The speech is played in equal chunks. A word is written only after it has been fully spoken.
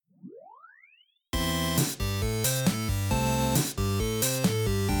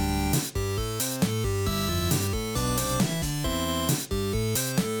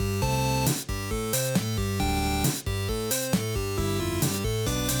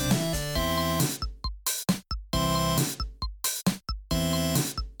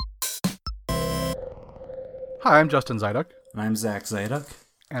Hi, I'm Justin Zyduk. And I'm Zach Zyduk.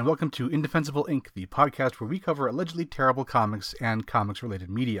 And welcome to Indefensible Inc., the podcast where we cover allegedly terrible comics and comics-related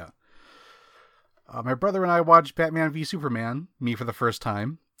media. My brother and I watched Batman v Superman, me for the first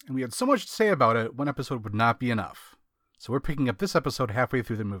time, and we had so much to say about it, one episode would not be enough. So we're picking up this episode halfway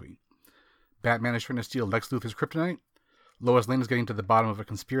through the movie. Batman is trying to steal Lex Luthor's kryptonite. Lois Lane is getting to the bottom of a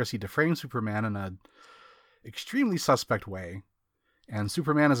conspiracy to frame Superman in an extremely suspect way. And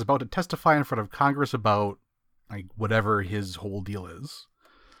Superman is about to testify in front of Congress about, whatever his whole deal is.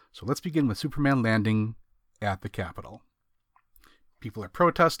 So let's begin with Superman landing at the Capitol. People are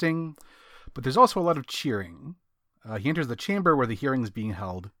protesting, but there's also a lot of cheering. He enters the chamber where the hearing is being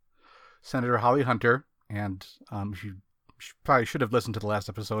held. Senator Holly Hunter, and you probably should have listened to the last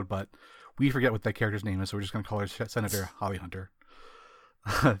episode, but we forget what that character's name is, so we're just going to call her Senator Holly Hunter.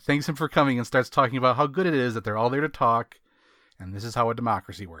 Thanks him for coming and starts talking about how good it is that they're all there to talk, and this is how a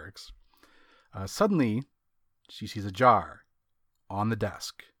democracy works. Suddenly, she sees a jar on the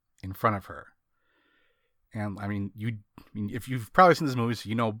desk in front of her. And if you've probably seen this movie, so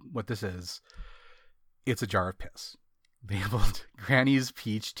you know what this is. It's a jar of piss. Labeled Granny's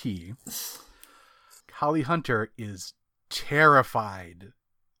Peach Tea. Holly Hunter is terrified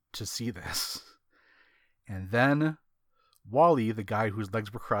to see this. And then Wally, the guy whose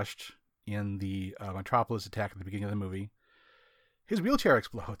legs were crushed in the Metropolis attack at the beginning of the movie, his wheelchair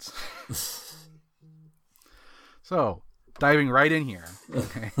explodes. So, diving right in here.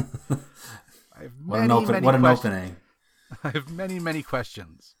 Okay. I have many opening. I have many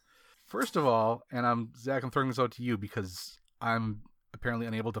questions. First of all, and Zach, I'm throwing this out to you because I'm apparently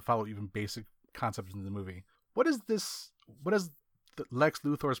unable to follow even basic concepts in the movie. What does Lex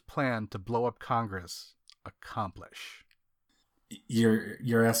Luthor's plan to blow up Congress accomplish?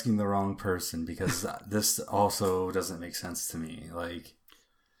 You're asking the wrong person, because this also doesn't make sense to me.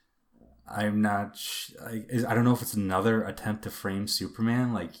 I'm not. I don't know if it's another attempt to frame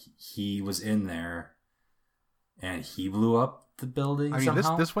Superman. He was in there, and he blew up the building.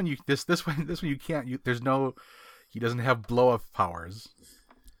 Somehow? This one you can't. There's no. He doesn't have blow up powers.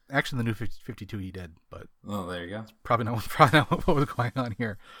 Actually, in the New 52 he did, but there you go. Probably not what was going on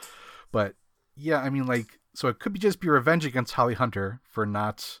here. But yeah, so it could just be revenge against Holly Hunter for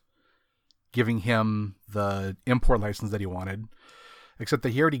not giving him the import license that he wanted. Except that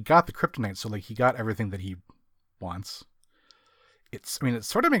he already got the kryptonite, so he got everything that he wants. It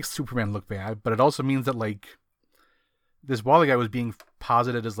sort of makes Superman look bad, but it also means that this Wally guy was being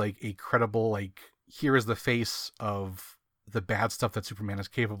posited as a credible, here is the face of the bad stuff that Superman is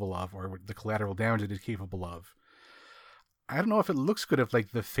capable of, or the collateral damage that he's capable of. I don't know if it looks good if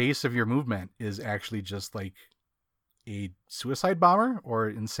the face of your movement is actually just a suicide bomber or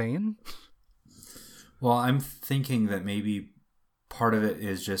insane. Well, I'm thinking that maybe part of it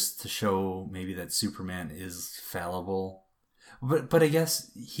is just to show maybe that Superman is fallible, but I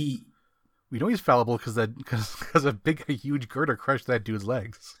guess we know he's fallible because a huge girder crushed that dude's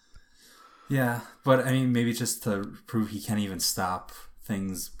legs. Yeah, but maybe just to prove he can't even stop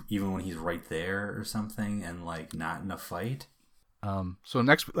things even when he's right there or something, and not in a fight. So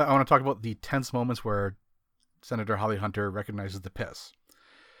next, I want to talk about the tense moments where Senator Holly Hunter recognizes the piss.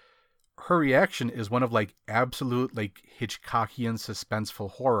 Her reaction is one of absolute Hitchcockian suspenseful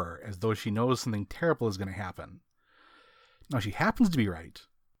horror, as though she knows something terrible is going to happen. Now, she happens to be right,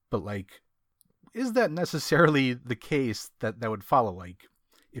 but is that necessarily the case that would follow?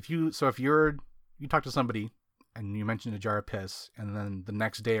 If you talk to somebody and you mention a jar of piss, and then the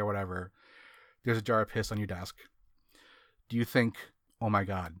next day or whatever, there's a jar of piss on your desk, do you think, oh my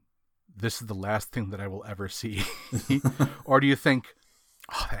God, this is the last thing that I will ever see? Or do you think,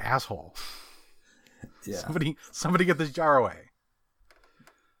 oh, that asshole. Yeah. Somebody get this jar away.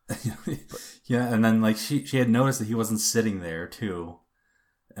 Yeah, and then she had noticed that he wasn't sitting there too.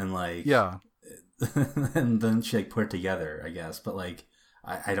 And yeah. And then she put it together, I guess. But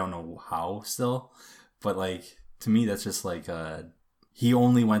I don't know how still. But to me that's just he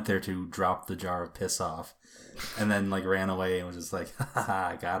only went there to drop the jar of piss off, and then ran away and was just ha,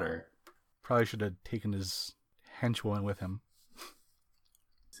 I got her. Probably should have taken his henchwoman with him.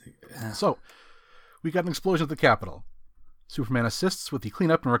 So, we got an explosion at the Capitol. Superman assists with the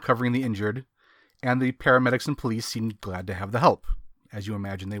cleanup and recovering the injured, and the paramedics and police seem glad to have the help, as you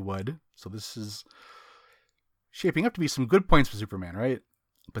imagine they would. So this is shaping up to be some good points for Superman, right?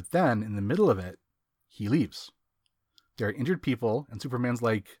 But then, in the middle of it, he leaves. There are injured people, and Superman's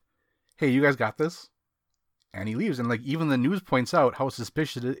hey, you guys got this? And he leaves, and even the news points out how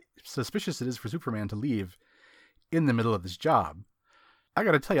suspicious it is for Superman to leave in the middle of this job. I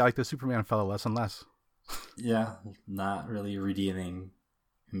gotta tell you, I like the Superman fellow less and less. Yeah, not really redeeming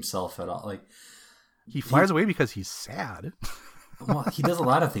himself at all. He flies away because he's sad. Well, he does a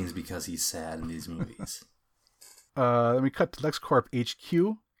lot of things because he's sad in these movies. Then we cut to LexCorp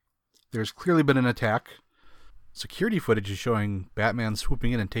HQ. There's clearly been an attack. Security footage is showing Batman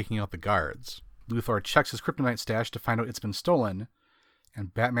swooping in and taking out the guards. Luthor checks his kryptonite stash to find out it's been stolen,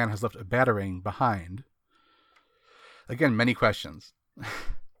 and Batman has left a Batarang behind. Again, many questions.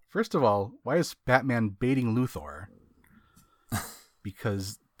 First of all, why is Batman baiting Luthor?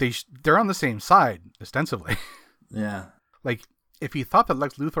 Because they're on the same side, ostensibly. Yeah. Like, if he thought that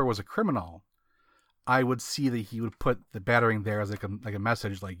Lex Luthor was a criminal, I would see that he would put the Batarang there as like a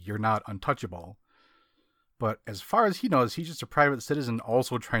message, like, you're not untouchable. But as far as he knows, he's just a private citizen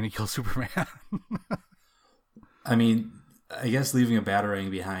also trying to kill Superman. I mean, I guess leaving a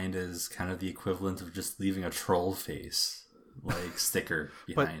Batarang behind is kind of the equivalent of just leaving a troll face, like, sticker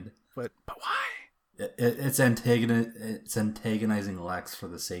behind. But why? It's antagonizing Lex for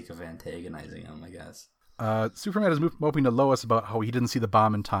the sake of antagonizing him, I guess. Superman is moping to Lois about how he didn't see the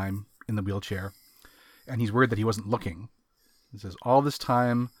bomb in time in the wheelchair, and he's worried that he wasn't looking. He says, all this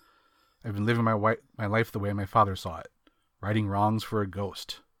time, I've been living my life the way my father saw it, righting wrongs for a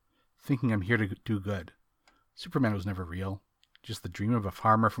ghost, thinking I'm here to do good. Superman was never real, just the dream of a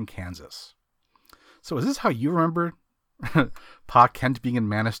farmer from Kansas. So is this how you remember Pa Kent being in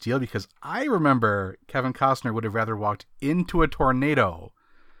Man of Steel? Because I remember Kevin Costner would have rather walked into a tornado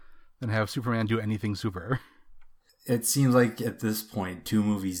than have Superman do anything super. It seems like at this point, 2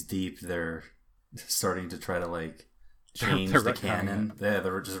 movies deep, they're starting to try to like change the canon. Yeah,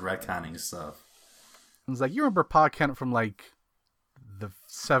 they're just retconning stuff. It's like, you remember Pa Kent from like the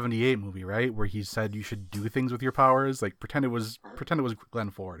 78 movie, right? Where he said you should do things with your powers. Like pretend it was Glenn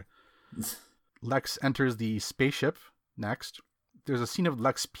Ford. Lex enters the spaceship next. There's a scene of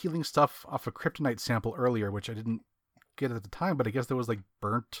Lex peeling stuff off a kryptonite sample earlier, which I didn't get at the time, but I guess there was like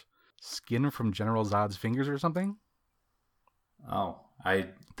burnt skin from General Zod's fingers or something. Oh,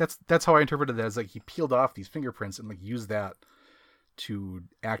 that's how I interpreted that, as like he peeled off these fingerprints and like used that to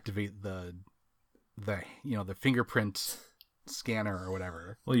activate the fingerprint scanner or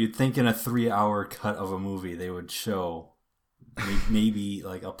whatever. Well, you'd think in a 3-hour cut of a movie they would show maybe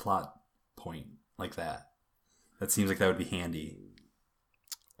like a plot point like that. That seems like that would be handy.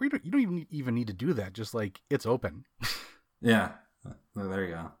 Or you don't even need to do that. Just like, it's open. Yeah, there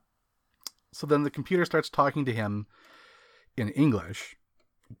you go. So then the computer starts talking to him in English,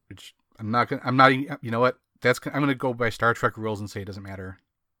 which I'm not, you know what? I'm going to go by Star Trek rules and say it doesn't matter.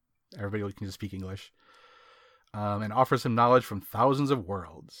 Everybody can just speak English. And offers him knowledge from thousands of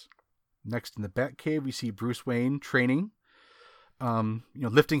worlds. Next in the Batcave, we see Bruce Wayne training,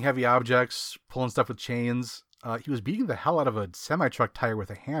 lifting heavy objects, pulling stuff with chains. He was beating the hell out of a semi-truck tire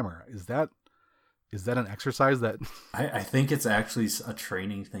with a hammer. Is that an exercise that... I think it's actually a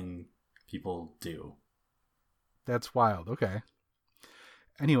training thing people do. That's wild. Okay.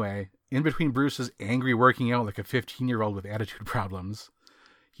 Anyway, in between Bruce's angry working out like a 15-year-old with attitude problems,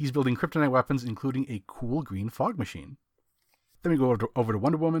 he's building kryptonite weapons, including a cool green fog machine. Then we go over to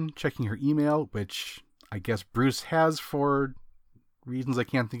Wonder Woman, checking her email, which I guess Bruce has for reasons I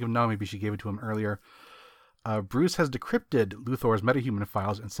can't think of now. Maybe she gave it to him earlier. Bruce has decrypted Luthor's metahuman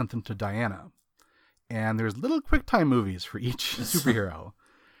files and sent them to Diana. And there's little QuickTime movies for each superhero.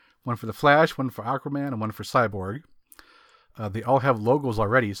 One for the Flash, one for Aquaman, and one for Cyborg. They all have logos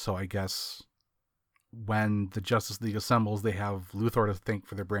already, so I guess when the Justice League assembles, they have Luthor to thank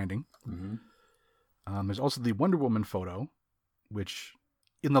for their branding. Mm-hmm. There's also the Wonder Woman photo, which,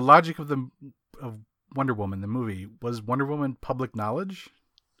 in the logic of Wonder Woman, the movie, was Wonder Woman public knowledge?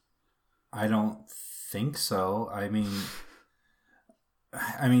 I don't think so. I mean,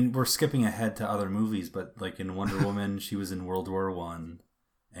 we're skipping ahead to other movies, but like in Wonder Woman, she was in World War I,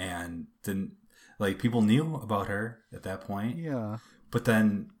 and didn't like people knew about her at that point. Yeah, but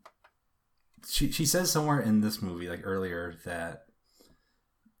then she says somewhere in this movie, like earlier, that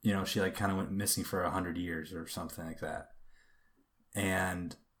she like kind of went missing for 100 years or something like that,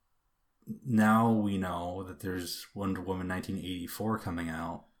 and now we know that there's Wonder Woman 1984 coming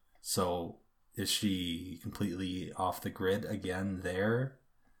out. So is she completely off the grid again there?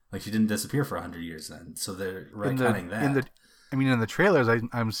 Like, she didn't disappear for 100 years then. So they're retconning that. In the trailers,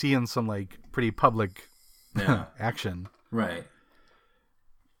 I'm seeing some, like, pretty public action. Right.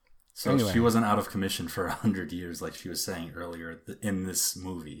 So anyway. She wasn't out of commission for 100 years like she was saying earlier in this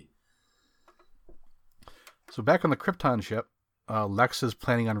movie. So back on the Krypton ship, Lex is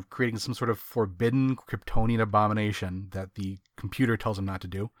planning on creating some sort of forbidden Kryptonian abomination that the computer tells him not to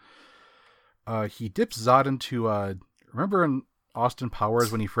do. He dips Zod into... remember in Austin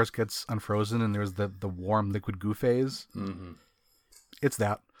Powers when he first gets unfrozen and there's the warm liquid goo phase? Mm-hmm. It's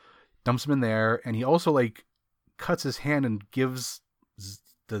that. dumps him in there, and he also like cuts his hand and gives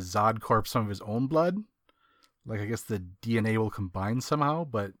the Zod corpse some of his own blood. Like, I guess the DNA will combine somehow,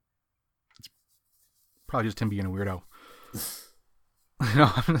 but it's probably just him being a weirdo. You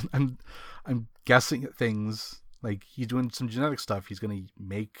know, I'm guessing at things. Like, he's doing some genetic stuff. He's going to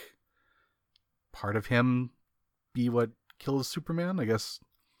make part of him be what kills Superman. I guess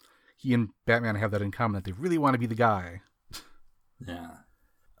he and Batman have that in common, that they really want to be the guy. Yeah.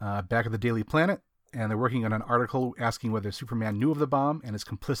 Back at the Daily Planet, and they're working on an article asking whether Superman knew of the bomb and is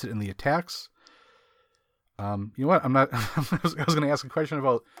complicit in the attacks. You know what? I'm not. I was going to ask a question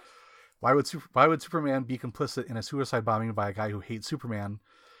about why would Superman be complicit in a suicide bombing by a guy who hates Superman?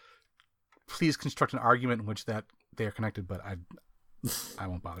 Please construct an argument in which that they are connected, but I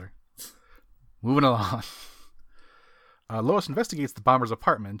won't bother. Moving along. Lois investigates the bomber's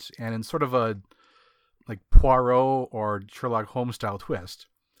apartment, and in sort of a like Poirot or Sherlock Holmes style twist,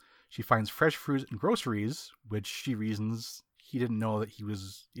 she finds fresh fruit and groceries, which she reasons he didn't know that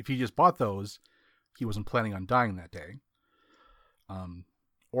if he just bought those, he wasn't planning on dying that day.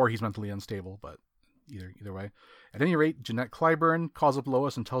 Or he's mentally unstable, but either way. At any rate, Jeanette Clyburn calls up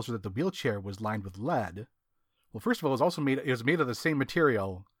Lois and tells her that the wheelchair was lined with lead. Well, first of all, it was made of the same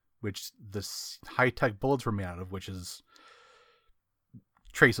material which the high-tech bullets were made out of, which is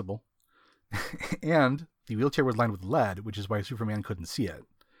traceable. And the wheelchair was lined with lead, which is why Superman couldn't see it.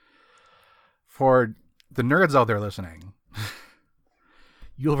 For the nerds out there listening,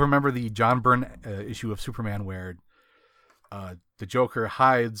 you'll remember the John Byrne issue of Superman where the Joker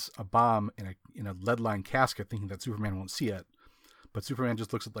hides a bomb in a lead-lined casket thinking that Superman won't see it. But Superman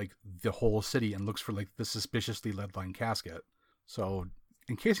just looks at like the whole city and looks for like the suspiciously lead-lined casket. So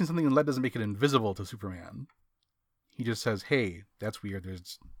encasing something in lead doesn't make it invisible to Superman. He just says, hey, that's weird.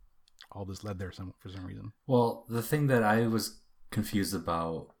 There's all this lead there for some reason. Well, the thing that I was confused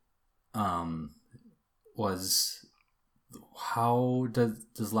about was how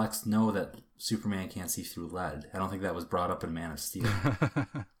does Lex know that Superman can't see through lead? I don't think that was brought up in Man of Steel.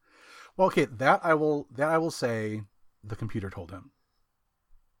 Well, okay, that I will say the computer told him.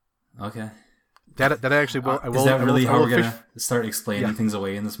 Okay. That I actually will. Is that really how we're gonna start explaining things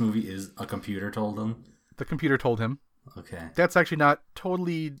away in this movie? Is a computer told him? The computer told him. Okay. That's actually not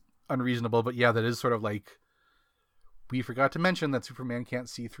totally unreasonable, but yeah, that is sort of like, we forgot to mention that Superman can't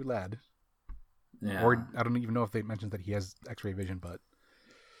see through lead. Yeah. Or I don't even know if they mentioned that he has X-ray vision, but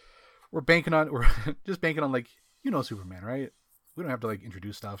we're just banking on like, Superman, right? We don't have to like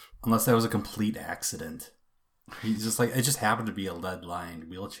introduce stuff. Unless that was a complete accident. He's just like, it just happened to be a lead-lined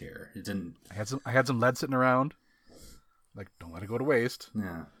wheelchair. It didn't. I had some lead sitting around. Like, don't let it go to waste.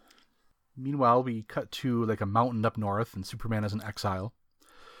 Yeah. Meanwhile, we cut to like a mountain up north, and Superman is in exile.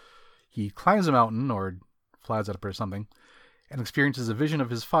 He climbs a mountain, or flies up or something, and experiences a vision of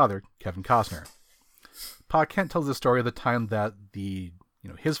his father, Kevin Costner. Pa Kent tells the story of the time that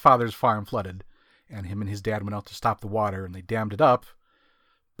his father's farm flooded, and him and his dad went out to stop the water, and they dammed it up.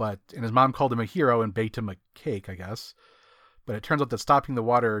 And his mom called him a hero and baked him a cake, I guess. But it turns out that stopping the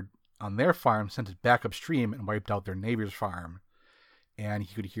water on their farm sent it back upstream and wiped out their neighbor's farm. And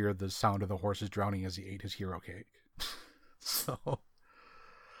he could hear the sound of the horses drowning as he ate his hero cake. So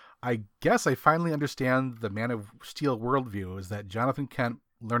I guess I finally understand the Man of Steel worldview is that Jonathan Kent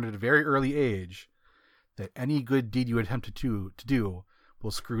learned at a very early age that any good deed you attempt to do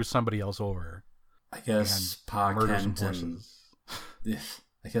will screw somebody else over. I guess Pa Kent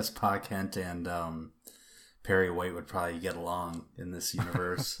and Perry White would probably get along in this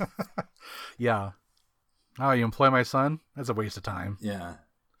universe. Yeah. Oh, you employ my son? That's a waste of time. Yeah.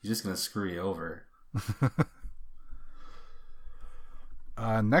 He's just going to screw you over.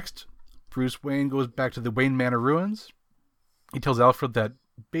 Next, Bruce Wayne goes back to the Wayne Manor ruins. He tells Alfred that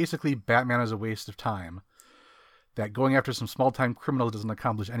basically Batman is a waste of time, that going after some small-time criminals doesn't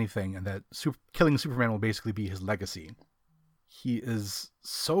accomplish anything, and that killing Superman will basically be his legacy. He is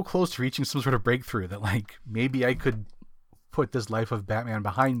so close to reaching some sort of breakthrough that, like, maybe I could put this life of Batman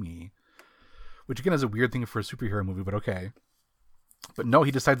behind me, which again is a weird thing for a superhero movie, but okay. But no,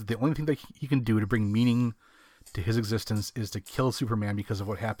 he decides that the only thing that he can do to bring meaning to his existence is to kill Superman because of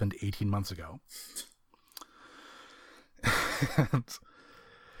what happened 18 months ago.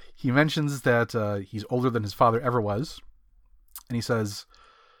 He mentions that he's older than his father ever was. And he says,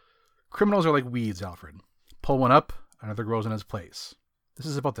 criminals are like weeds, Alfred. Pull one up, another grows in its place. This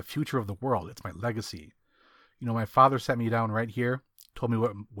is about the future of the world. It's my legacy. My father sat me down right here, told me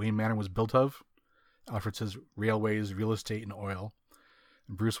what Wayne Manor was built of. Alfred says railways, real estate, and oil.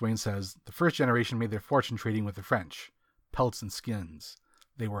 And Bruce Wayne says, the first generation made their fortune trading with the French. Pelts and skins.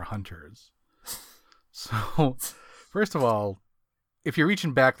 They were hunters. So, first of all, if you're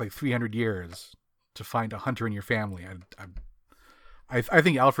reaching back like 300 years to find a hunter in your family, I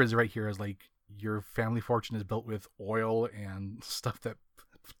think Alfred's right here as like your family fortune is built with oil and stuff that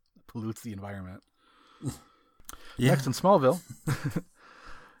pollutes the environment. Yeah. Next in Smallville,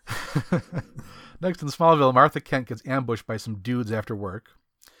 Martha Kent gets ambushed by some dudes after work.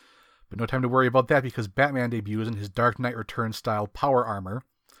 But no time to worry about that because Batman debuts in his Dark Knight Returns style power armor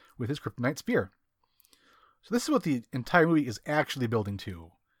with his kryptonite spear. So this is what the entire movie is actually building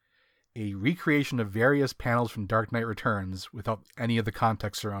to. A recreation of various panels from Dark Knight Returns without any of the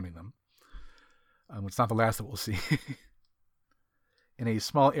context surrounding them. It's not the last that we'll see. In a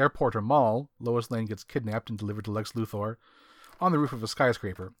small airport or mall, Lois Lane gets kidnapped and delivered to Lex Luthor on the roof of a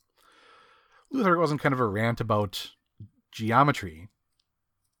skyscraper. Luthor goes on kind of a rant about geometry.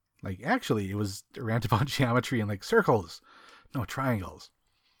 Like, actually, it was a rant about geometry and, like, circles. No, triangles.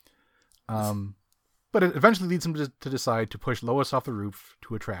 But it eventually leads him to decide to push Lois off the roof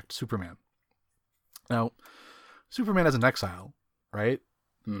to attract Superman. Now, Superman is in exile, right?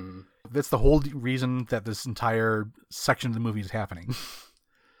 Mm. That's the whole reason that this entire section of the movie is happening.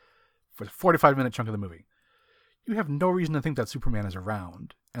 For the 45-minute chunk of the movie. You have no reason to think that Superman is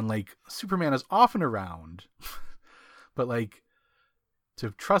around. And, like, Superman is often around. But, like,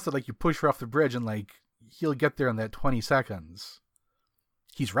 to trust that, like, you push her off the bridge and, like, he'll get there in that 20 seconds.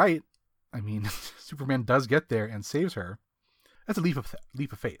 He's right. I mean, Superman does get there and saves her. That's a leap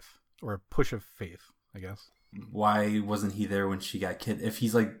of faith. Or a push of faith, I guess. Why wasn't he there when she got kidnapped? If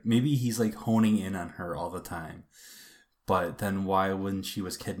he's like, maybe he's like honing in on her all the time. But then why, when she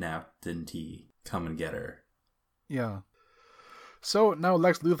was kidnapped, didn't he come and get her? Yeah. So now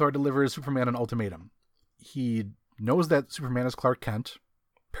Lex Luthor delivers Superman an ultimatum. He knows that Superman is Clark Kent.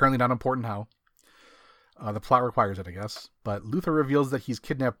 Apparently not important how. The plot requires it, I guess. But Luthor reveals that he's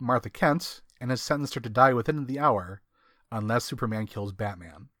kidnapped Martha Kent and has sentenced her to die within the hour unless Superman kills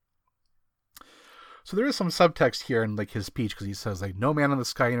Batman. So there is some subtext here in like his speech because he says, like, no man in the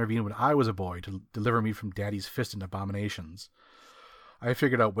sky intervened when I was a boy to deliver me from daddy's fist and abominations. I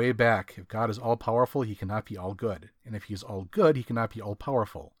figured out way back, if God is all-powerful, he cannot be all-good. And if he is all-good, he cannot be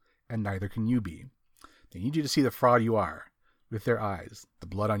all-powerful. And neither can you be. They need you to see the fraud you are, with their eyes, the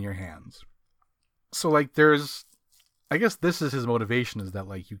blood on your hands. So, like, I guess this is his motivation, is that,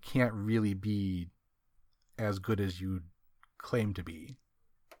 like, you can't really be as good as you claim to be.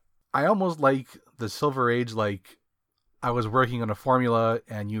 I almost like the Silver Age, like, I was working on a formula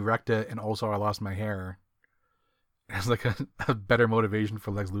and you wrecked it and also I lost my hair. It's like a better motivation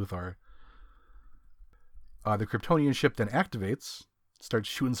for Lex Luthor. The Kryptonian ship then activates, starts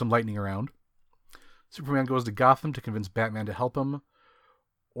shooting some lightning around. Superman goes to Gotham to convince Batman to help him,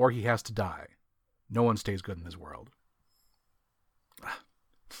 or he has to die. No one stays good in this world.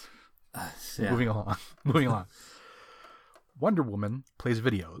 Yeah. Moving along. Wonder Woman plays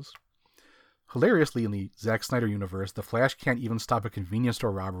videos. Hilariously, in the Zack Snyder universe, the Flash can't even stop a convenience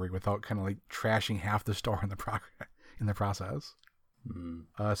store robbery without kind of like trashing half the store in the process.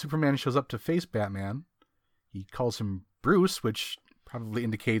 Mm. Superman shows up to face Batman. He calls him Bruce, which probably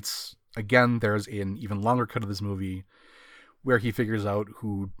indicates, again, there's an even longer cut of this movie where he figures out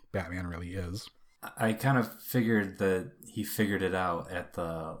who Batman really is. I kind of figured that he figured it out at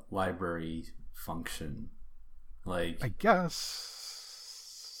the library function. Like, I guess.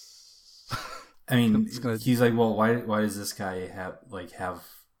 I mean, he's like, well, why does this guy have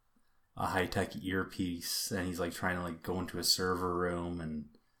a high-tech earpiece, and he's like trying to like go into a server room, and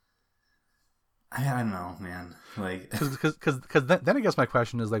I don't know, man. Like, because then I guess my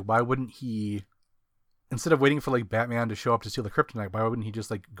question is like, why wouldn't he, instead of waiting for like Batman to show up to steal the kryptonite, why wouldn't he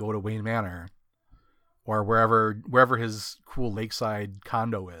just like go to Wayne Manor or wherever his cool lakeside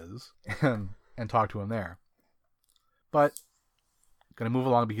condo is and talk to him there? But gonna move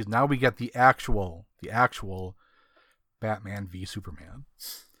along because now we get the actual Batman v Superman.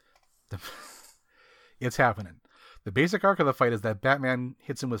 It's happening. The basic arc of the fight is that Batman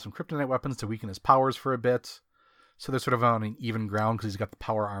hits him with some kryptonite weapons to weaken his powers for a bit. So they're sort of on an even ground because he's got the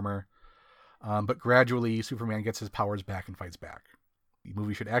power armor. But gradually, Superman gets his powers back and fights back. The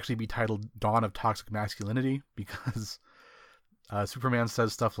movie should actually be titled Dawn of Toxic Masculinity because Superman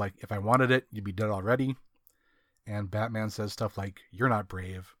says stuff like, if I wanted it, you'd be dead already. And Batman says stuff like, you're not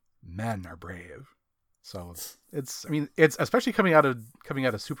brave. Men are brave. So it's especially coming out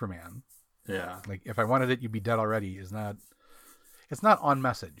of Superman. Yeah. Like, if I wanted it, you'd be dead already it's not on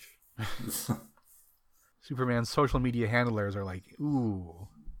message. Superman's social media handlers are like, ooh,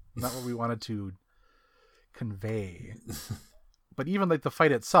 not what we wanted to convey. But even like the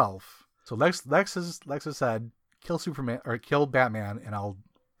fight itself, so Lex has said, kill Superman or kill Batman and I'll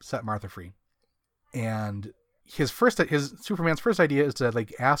set Martha free. And his Superman's first idea is to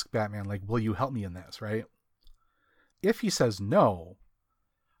like ask Batman, like, will you help me in this, right? If he says no,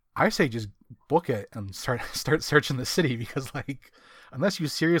 I say just book it and start searching the city, because like, unless you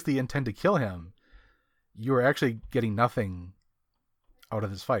seriously intend to kill him, you are actually getting nothing out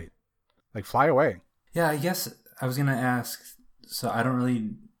of this fight. Like, fly away. Yeah, I guess I was gonna ask. So I don't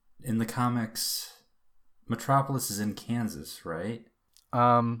really, in the comics, Metropolis is in Kansas, right?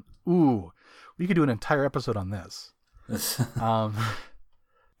 Ooh, we could do an entire episode on this.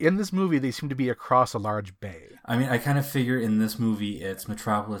 In this movie, they seem to be across a large bay. I mean, I kind of figure in this movie, it's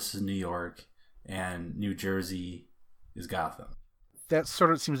Metropolis is New York, and New Jersey is Gotham. That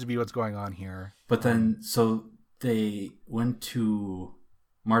sort of seems to be what's going on here. But then, so they went to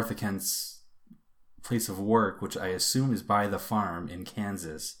Martha Kent's place of work, which I assume is by the farm in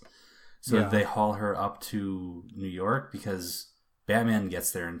Kansas. So Yeah. they haul her up to New York because Batman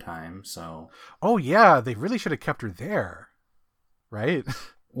gets there in time. So, Oh yeah, they really should have kept her there, right?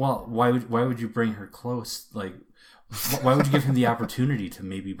 well, why would you bring her close? Like, why would you give him the opportunity to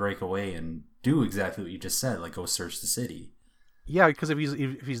maybe break away and do exactly what you just said, like go search the city? Yeah, because if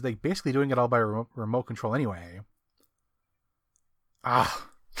he's like basically doing it all by remote control anyway.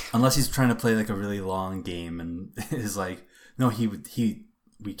 Unless he's trying to play like a really long game and is like, no,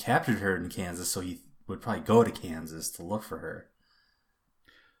 we captured her in Kansas, so he would probably go to Kansas to look for her.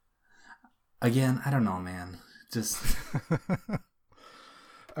 Again, I don't know, man. Just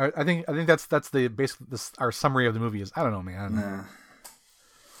I think that's the basically our summary of the movie is, I don't know, man.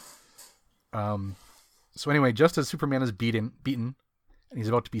 nah. So anyway, just as Superman is beaten, and he's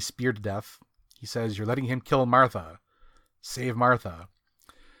about to be speared to death, he says, "You're letting him kill Martha. Save Martha."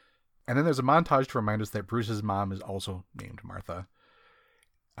 And then there's a montage to remind us that Bruce's mom is also named Martha.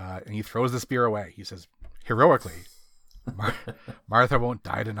 And he throws the spear away. He says, heroically, Martha won't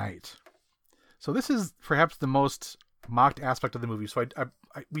die tonight. So this is perhaps the most mocked aspect of the movie. So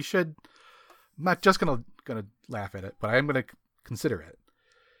we should, I'm not just gonna laugh at it, but I am gonna consider it.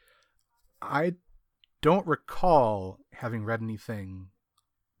 I don't recall having read anything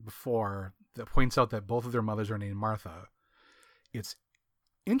before that points out that both of their mothers are named Martha. It's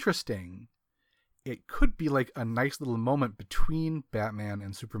interesting. It could be like a nice little moment between Batman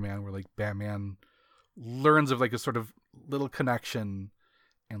and Superman where like Batman learns of like a sort of little connection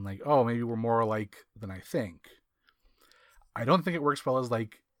and like, oh, maybe we're more alike than I think. I don't think it works well as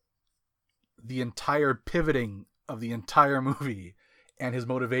like the entire pivoting of the entire movie and his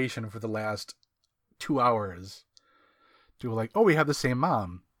motivation for the last 2 hours to like, oh, we have the same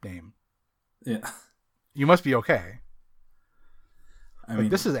mom name. Yeah. You must be okay. I mean,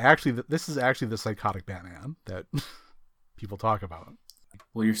 this is actually the psychotic Batman that people talk about.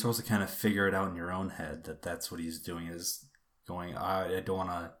 well, you're supposed to kind of figure it out in your own head that that's what he's doing, is going, I don't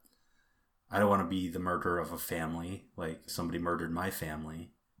want to be the murderer of a family, like somebody murdered my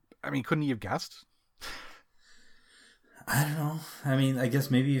family. I mean, couldn't he have guessed? I don't know. I mean, I guess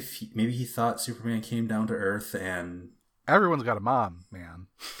maybe maybe he thought Superman came down to Earth and everyone's got a mom, man.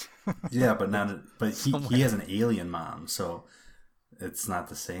 yeah, but he has an alien mom, so it's not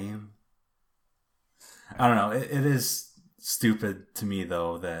the same. I don't know. It is stupid to me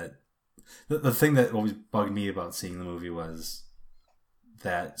though that the thing that always bugged me about seeing the movie was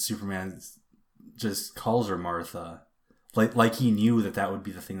that Superman just calls her Martha, like he knew that would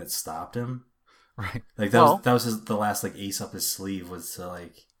be the thing that stopped him. Right. Like that was the last like ace up his sleeve, was to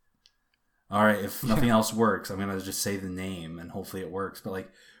like, all right, if nothing else works, I'm gonna just say the name and hopefully it works. But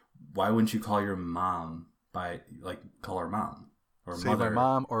like, why wouldn't you call your mom call her mom or save mother? my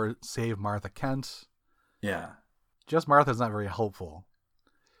mom or save Martha Kent? Yeah. Just Martha's not very helpful.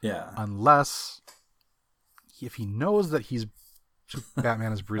 Yeah. Unless if he knows that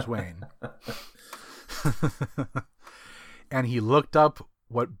Batman is Bruce Wayne. And he looked up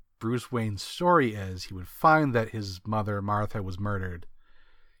what Bruce Wayne's story is, he would find that his mother, Martha, was murdered.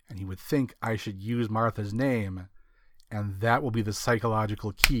 And he would think, I should use Martha's name, and that will be the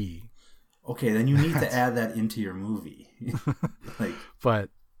psychological key. Okay, then you need to add that into your movie. But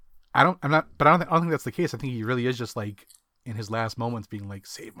I don't think that's the case. I think he really is just like in his last moments being like,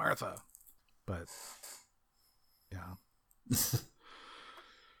 save Martha. But yeah.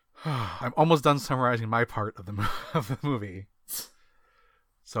 I'm almost done summarizing my part of the movie.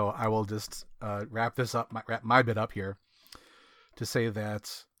 So I will just wrap my bit up here to say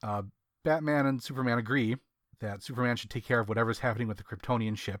that Batman and Superman agree that Superman should take care of whatever's happening with the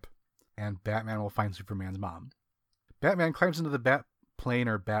Kryptonian ship, and Batman will find Superman's mom. Batman climbs into the Bat plane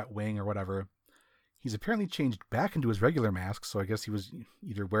or Bat wing or whatever. He's apparently changed back into his regular mask, so I guess he was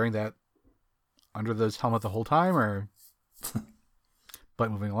either wearing that under his helmet the whole time or... But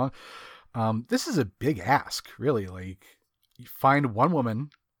moving along. This is a big ask, really. Like, you find one woman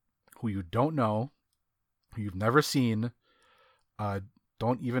who you don't know, who you've never seen,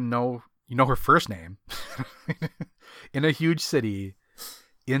 don't even know, her first name, in a huge city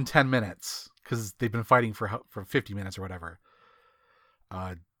in 10 minutes, because they've been fighting for 50 minutes or whatever.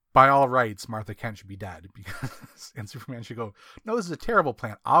 By all rights, Martha Kent should be dead, because and Superman should go, no, this is a terrible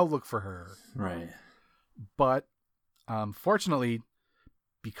plan. I'll look for her. Right. But fortunately,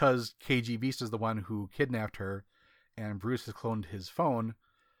 because KG Beast is the one who kidnapped her and Bruce has cloned his phone,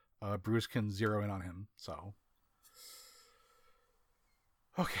 Bruce can zero in on him. So,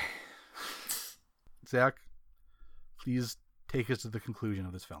 okay. Zach, please take us to the conclusion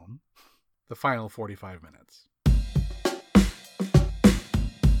of this film. The final 45 minutes.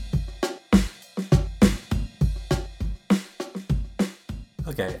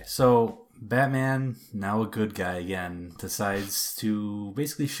 Okay, so Batman, now a good guy again, decides to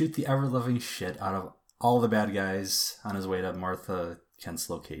basically shoot the ever-loving shit out of all the bad guys on his way to Martha Kent's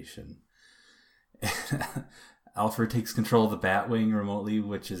location. Alfred takes control of the Batwing remotely,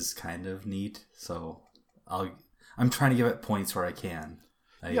 which is kind of neat. So I'm trying to give it points where I can.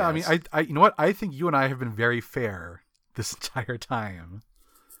 I guess. I mean, I you know what? I think you and I have been very fair this entire time.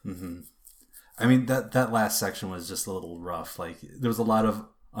 Mm-hmm. I mean, that last section was just a little rough. Like, there was a lot of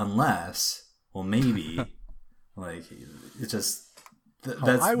unless, well, maybe. Like, it just...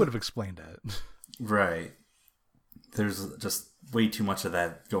 I would have explained it. Right. There's just way too much of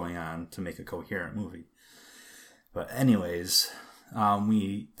that going on to make a coherent movie. But anyways,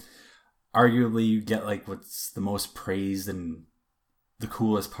 we arguably get, like, what's the most praised and the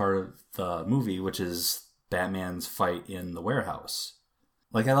coolest part of the movie, which is Batman's fight in the warehouse.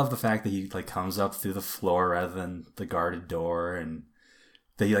 Like, I love the fact that he, like, comes up through the floor rather than the guarded door, and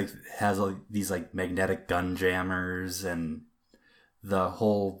that he, like, has like, these, like, magnetic gun jammers, and the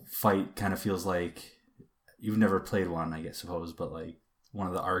whole fight kind of feels like, you've never played one, I suppose, but, like, one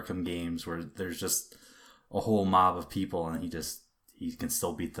of the Arkham games where there's just a whole mob of people, and he can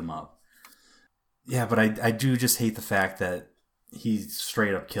still beat them up. Yeah, but I do just hate the fact that he's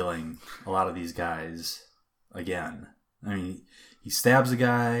straight up killing a lot of these guys again. I mean, he stabs a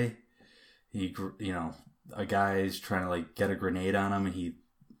guy. A guy's trying to, like, get a grenade on him, and he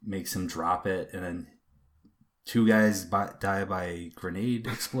makes him drop it, and then two guys die by a grenade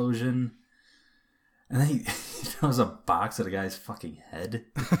explosion, and then he throws a box at a guy's fucking head,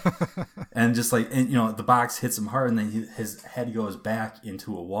 and just like, and the box hits him hard, and then his head goes back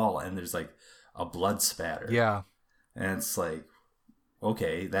into a wall, and there's like a blood spatter. Yeah, and it's like,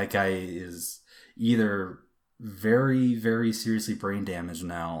 okay, that guy is either very, very seriously brain damaged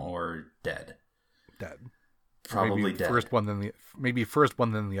now or dead. Probably maybe dead. First one,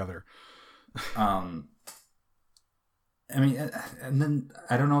 then the other. I mean, and then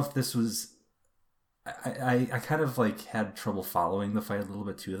I don't know if this was. I kind of, like, had trouble following the fight a little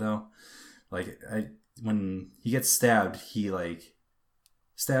bit too, though. Like, when he gets stabbed, he, like,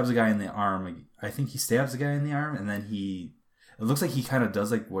 stabs a guy in the arm. I think he stabs a guy in the arm, and then it looks like he kind of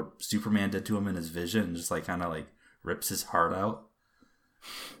does, like, what Superman did to him in his vision, and just, like, kind of, like, rips his heart out.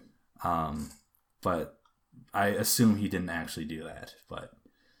 But I assume he didn't actually do that. But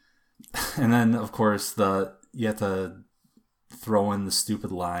and then, of course, you have to throw in the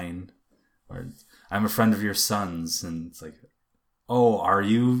stupid line where I'm a friend of your son's, and it's like, oh, are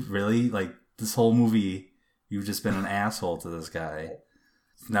you really? Like, this whole movie, you've just been an asshole to this guy.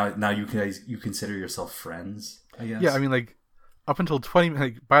 Now you consider yourself friends, I guess. Yeah, I mean, like, up until 20,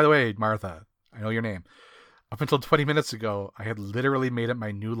 like, by the way, Martha, I know your name. Up until 20 minutes ago, I had literally made it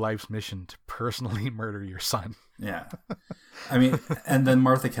my new life's mission to personally murder your son. Yeah. I mean, and then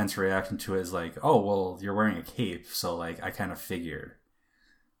Martha Kent's reaction to it is like, oh, well, you're wearing a cape, so, like, I kind of figured.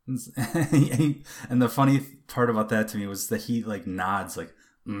 And the funny part about that to me was that he, like, nods, like,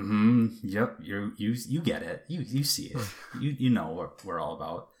 yep, you get it. You see it. You know what we're all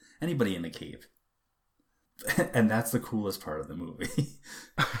about. Anybody in a cape. And that's the coolest part of the movie.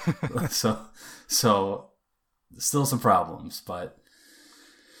 So still some problems, but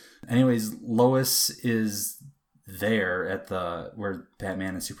anyways, Lois is there at where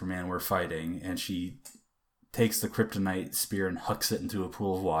Batman and Superman were fighting, and she takes the kryptonite spear and hucks it into a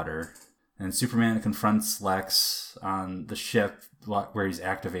pool of water. And Superman confronts Lex on the ship where he's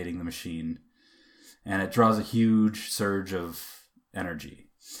activating the machine, and it draws a huge surge of energy.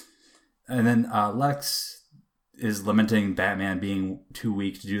 And then Lex is lamenting Batman being too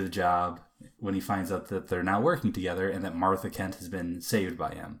weak to do the job when he finds out that they're now working together and that Martha Kent has been saved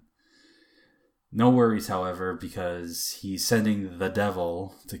by him. No worries, however, because he's sending the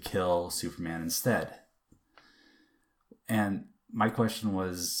devil to kill Superman instead. And my question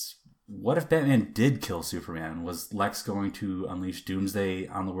was, what if Batman did kill Superman? Was Lex going to unleash Doomsday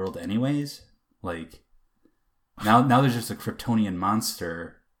on the world anyways? Like, now there's just a Kryptonian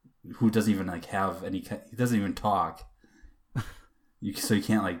monster who doesn't even like have any. He doesn't even talk. So you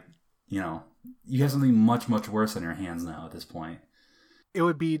can't like, you have something much, much worse on your hands now at this point. It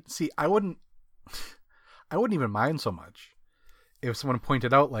would be, see, I wouldn't even mind so much if someone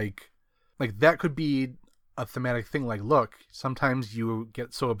pointed out like that could be a thematic thing. Like, look, sometimes you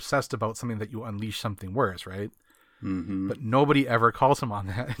get so obsessed about something that you unleash something worse, right? Mm-hmm. But nobody ever calls him on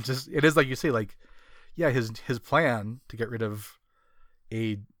that. It is like you say, like, yeah, his plan to get rid of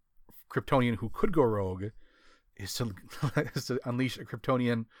a Kryptonian who could go rogue is to unleash a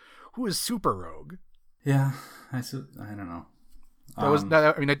Kryptonian who is super rogue. Yeah, I don't know. That was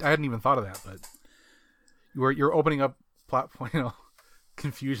I hadn't even thought of that, but you're opening up plot point,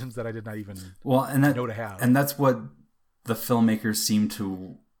 confusions that I did not even know to have. And that's what the filmmakers seem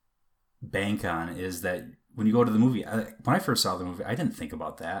to bank on, is that when you go to the movie, when I first saw the movie, I didn't think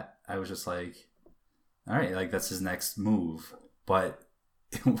about that. I was just like, all right, like that's his next move. But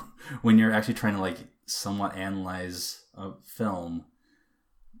when you're actually trying to like somewhat analyze a film,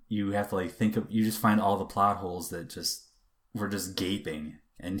 you have to like you just find all the plot holes that just were just gaping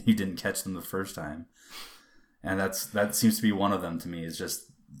and you didn't catch them the first time. And that seems to be one of them to me. Is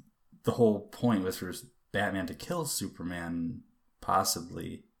just the whole point was for Batman to kill Superman,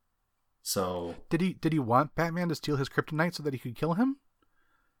 possibly. So did he want Batman to steal his kryptonite so that he could kill him?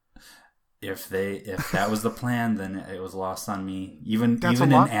 If that was the plan, then it was lost on me. Even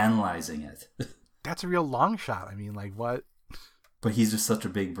in analyzing it. That's a real long shot. I mean, like, what? But he's just such a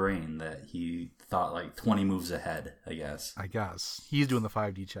big brain that he thought like 20 moves ahead, I guess. He's doing the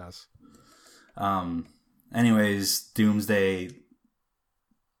 5D chess. Anyways, Doomsday,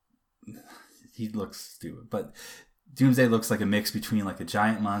 he looks stupid, but Doomsday looks like a mix between like a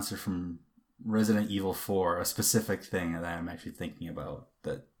giant monster from Resident Evil 4, a specific thing that I'm actually thinking about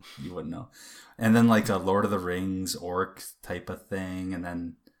that you wouldn't know, and then like a Lord of the Rings orc type of thing, and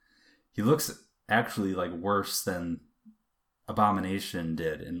then he looks actually like worse than Abomination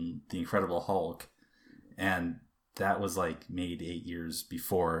did in The Incredible Hulk, and that was like made 8 years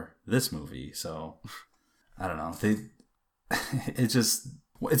before this movie, so I don't know.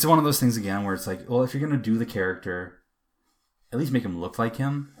 It's one of those things again where it's like, well, if you're gonna do the character, at least make him look like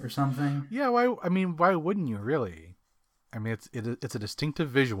him or something. Yeah, why wouldn't you really? I mean, it's a distinctive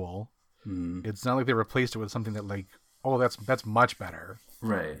visual. Mm. It's not like they replaced it with something that like, oh, that's much better.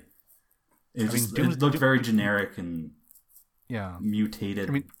 Right. It looked very generic and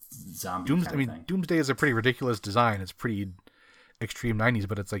mutated. Zombie. Doomsday is a pretty ridiculous design. It's pretty extreme 90s,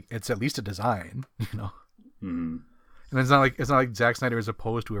 but it's at least a design, Mm-hmm. And it's not like Zack Snyder is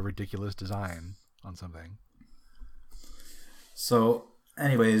opposed to a ridiculous design on something. So,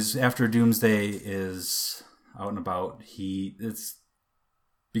 anyways, after Doomsday is out and about, it's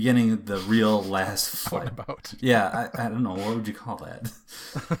beginning the real last fight. Out and about. Yeah, I don't know, what would you call that?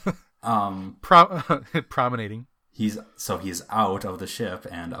 Promenading. He's out of the ship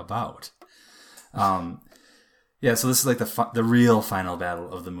and about. Yeah, so this is like the real final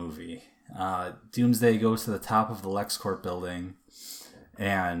battle of the movie. Doomsday goes to the top of the LexCorp building,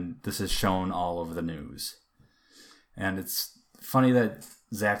 and this is shown all over the news. And it's funny that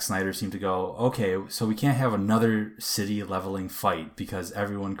Zack Snyder seemed to go, okay, so we can't have another city leveling fight because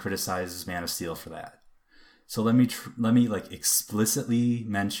everyone criticizes Man of Steel for that. So let me like explicitly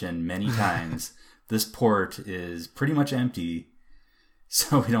mention many times this port is pretty much empty,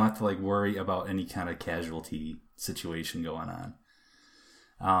 so we don't have to like worry about any kind of casualty situation going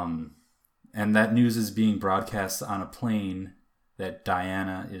on. And that news is being broadcast on a plane that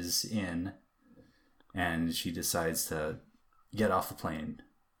Diana is in, and she decides to get off the plane.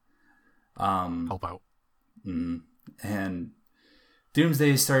 Help out. And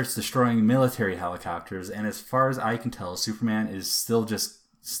Doomsday starts destroying military helicopters, and as far as I can tell, Superman is still just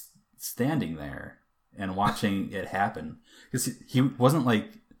standing there and watching it happen. Because he wasn't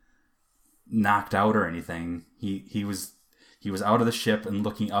like knocked out or anything. He was out of the ship and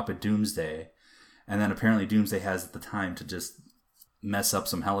looking up at Doomsday, and then apparently Doomsday has the time to just mess up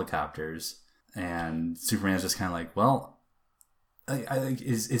some helicopters, and Superman's just kind of like, well,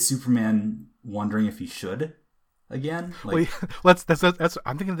 is Superman wondering if he should again? Like, that's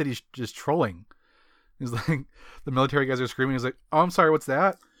I'm thinking that he's just trolling. He's like, the military guys are screaming. He's like, oh, I'm sorry, what's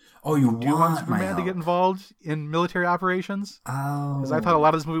that? Oh, do you want Superman to get involved in military operations? Oh, because I thought a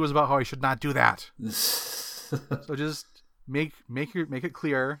lot of this movie was about how I should not do that. So just make it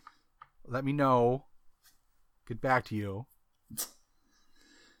clear. Let me know. Get back to you.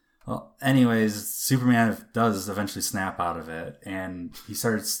 Well, anyways, Superman does eventually snap out of it, and he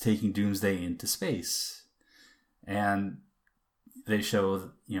starts taking Doomsday into space. And they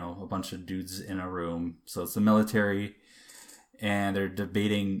show, a bunch of dudes in a room. So it's the military, and they're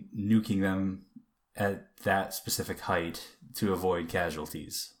debating nuking them at that specific height to avoid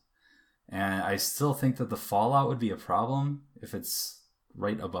casualties. And I still think that the fallout would be a problem if it's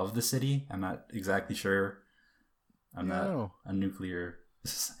right above the city. I'm not exactly sure. I'm not a nuclear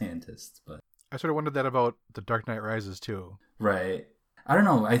scientist, but I sort of wondered that about The Dark Knight Rises too. Right. I don't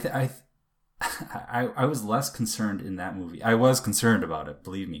know. I was less concerned in that movie. I was concerned about it,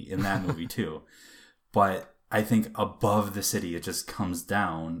 believe me, in that movie too. But I think above the city, it just comes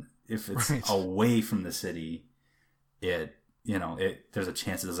down. If it's away from the city, there's a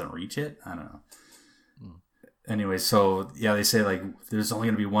chance it doesn't reach it. I don't know. Anyway, so yeah, they say like there's only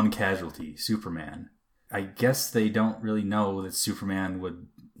going to be one casualty, Superman. I guess they don't really know that Superman would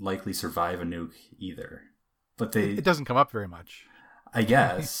likely survive a nuke either. But it doesn't come up very much. I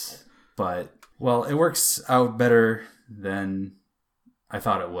guess. But, well, it works out better than I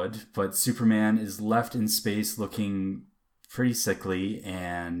thought it would. But Superman is left in space looking pretty sickly,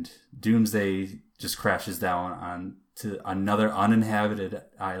 and Doomsday just crashes down onto another uninhabited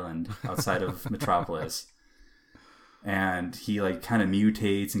island outside of Metropolis. And he, like, kind of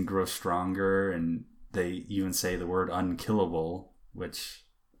mutates and grows stronger, and they even say the word unkillable, which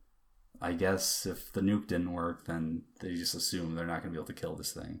I guess if the nuke didn't work, then they just assume they're not going to be able to kill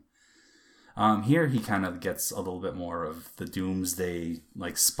this thing. Here he kind of gets a little bit more of the Doomsday,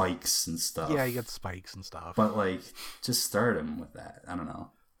 like, spikes and stuff. Yeah, he gets spikes and stuff. But, like, just start him with that. I don't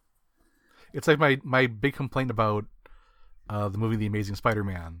know. It's like my big complaint about the movie The Amazing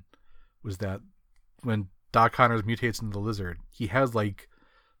Spider-Man was that when Doc Connors mutates into the Lizard, he has, like,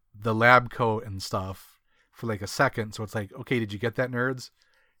 the lab coat and stuff for, like, a second. So it's like, okay, did you get that, nerds?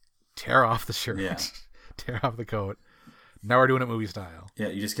 Tear off the shirt. Yeah. Tear off the coat. Now we're doing it movie style. Yeah,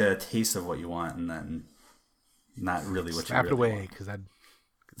 you just get a taste of what you want, and then not really what Snap you really it away, because I'd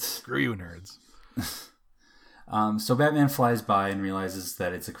screw you, nerds. So Batman flies by and realizes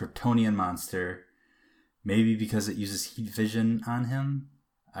that it's a Kryptonian monster. Maybe because it uses heat vision on him.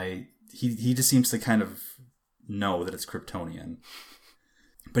 He just seems to kind of know that it's Kryptonian.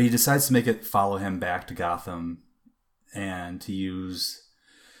 But he decides to make it follow him back to Gotham and to use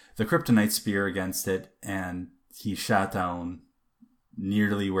the Kryptonite spear against it, and he shot down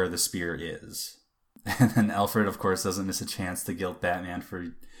nearly where the spear is. And then Alfred, of course, doesn't miss a chance to guilt Batman for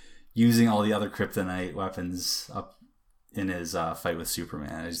using all the other Kryptonite weapons up in his fight with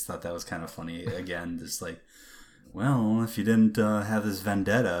Superman. I just thought that was kind of funny. Again, just like, well, if you didn't have this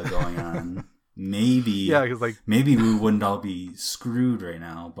vendetta going on, maybe maybe we wouldn't all be screwed right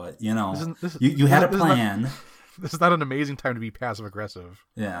now. But, you had a plan. This is not an amazing time to be passive-aggressive.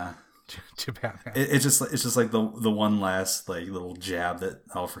 Yeah. To Batman. It's just like the one last like little jab that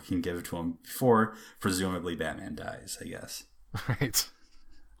Alfred can give to him before presumably Batman dies, I guess. Right.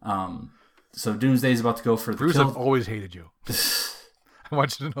 So Doomsday's about to go for the Bruce, kill. I've always hated you. I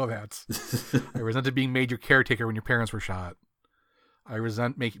want you to know that. I resented being made your caretaker when your parents were shot. I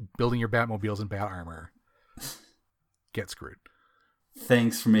resent building your Batmobiles in bat armor. Get screwed.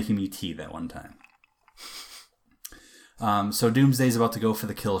 Thanks for making me tea that one time. So Doomsday's about to go for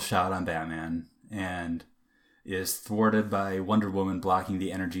the kill shot on Batman and is thwarted by Wonder Woman blocking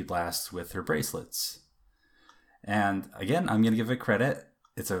the energy blast with her bracelets. And again, I'm going to give it credit.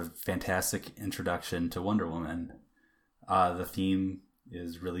 It's a fantastic introduction to Wonder Woman. The theme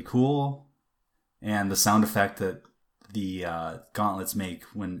is really cool. And the sound effect that the gauntlets make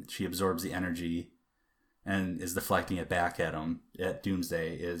when she absorbs the energy and is deflecting it back at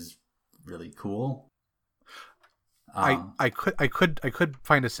Doomsday is really cool. I could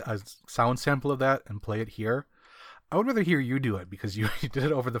find a sound sample of that and play it here. I would rather hear you do it because you did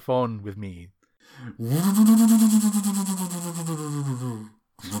it over the phone with me.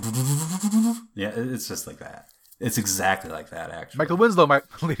 Yeah, it's just like that. It's exactly like that, actually. Michael Winslow,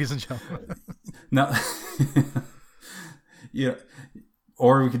 ladies and gentlemen. No. Yeah.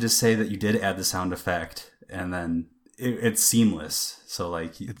 Or we could just say that you did add the sound effect, and then it's seamless. So,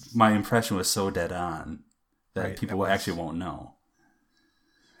 like, my impression was so dead on that people actually won't know.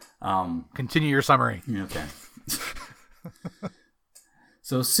 Continue your summary. Okay.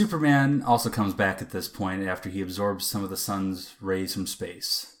 So Superman also comes back at this point after he absorbs some of the sun's rays from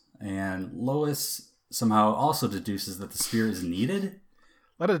space. And Lois somehow also deduces that the spear is needed.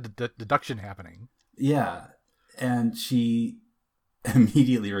 A lot of deduction happening. Yeah. And she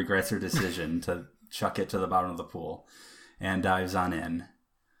immediately regrets her decision to chuck it to the bottom of the pool and dives on in.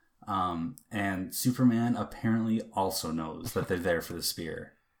 And Superman apparently also knows that they're there for the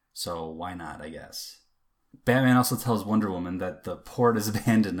spear. So why not, I guess. Batman also tells Wonder Woman that the port is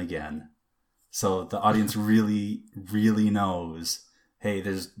abandoned again. So the audience really, really knows, hey,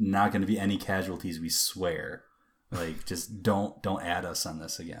 there's not going to be any casualties, we swear. Like, just don't add us on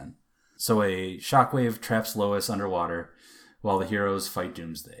this again. So a shockwave traps Lois underwater while the heroes fight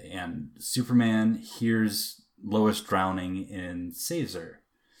Doomsday. And Superman hears Lois drowning and saves her.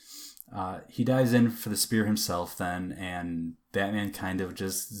 He dives in for the spear himself then, and Batman kind of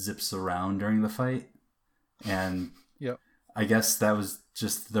just zips around during the fight. And yep. I guess that was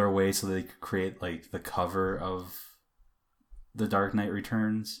just their way so they could create like the cover of The Dark Knight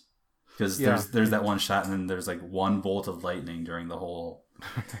Returns. Because there's that one shot and then there's like one bolt of lightning during the whole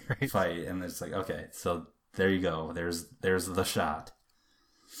fight. And it's like, okay, so there you go. There's the shot.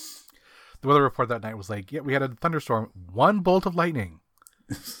 The weather report that night was like, yeah, we had a thunderstorm, one bolt of lightning.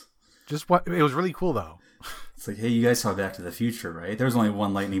 Just what it was really cool though. It's like, hey, you guys saw Back to the Future, right? There was only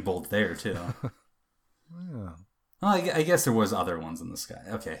one lightning bolt there too. Yeah. Well, I guess there was other ones in the sky.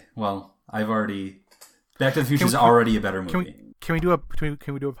 Okay, well, Back to the Future is already a better movie. Can we do a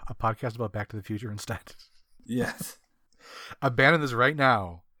podcast about Back to the Future instead? Yes. Abandon this right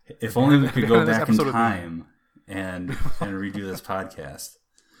now. If only we could go back in time and redo this podcast.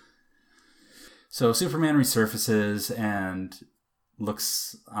 So Superman resurfaces and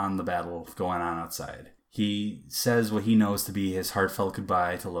looks on the battle going on outside. He says what he knows to be his heartfelt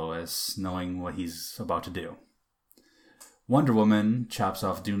goodbye to Lois, knowing what he's about to do. Wonder Woman chops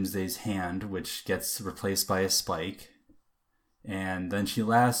off Doomsday's hand, which gets replaced by a spike. And then she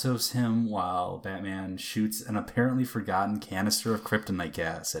lassos him while Batman shoots an apparently forgotten canister of kryptonite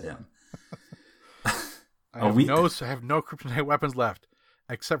gas at him. I have no kryptonite weapons left,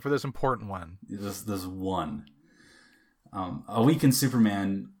 except for this important one. This one. A weakened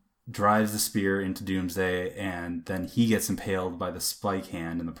Superman drives the spear into Doomsday, and then he gets impaled by the spike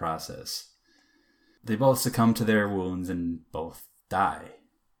hand in the process. They both succumb to their wounds and both die.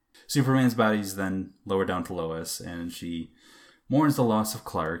 Superman's body is then lowered down to Lois, and she mourns the loss of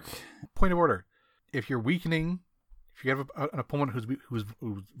Clark. Point of order. If you're weakening, if you have an opponent who's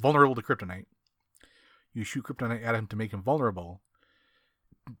vulnerable to kryptonite, you shoot kryptonite at him to make him vulnerable,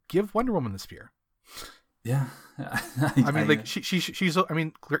 give Wonder Woman the spear. Yeah. she's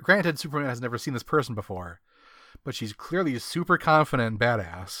granted Superman has never seen this person before, but she's clearly super confident and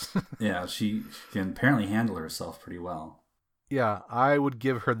badass. Yeah, she can apparently handle herself pretty well. Yeah, I would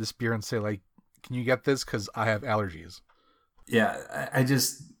give her the spear and say, like, can you get this? Because I have allergies. Yeah, I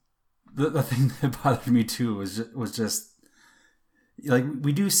just... The thing that bothered me, too, was just... Like,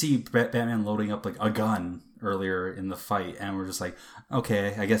 we do see Batman loading up, like, a gun earlier in the fight, and we're just like,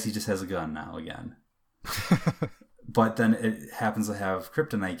 okay, I guess he just has a gun now again. But then it happens to have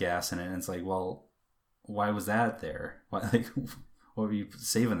kryptonite gas in it, and it's like, well, why was that there? What were you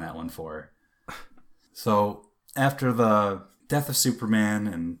saving that one for? So after the death of Superman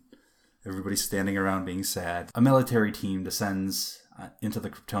and everybody standing around being sad, a military team descends into the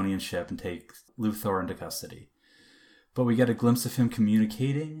Kryptonian ship and takes Luthor into custody. But we get a glimpse of him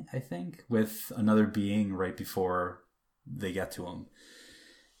communicating, I think, with another being right before they get to him.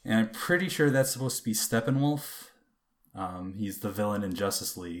 And I'm pretty sure that's supposed to be Steppenwolf. He's the villain in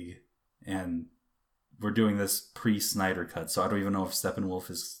Justice League. And we're doing this pre-Snyder cut, so I don't even know if Steppenwolf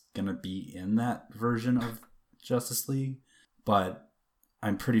is going to be in that version of Justice League. But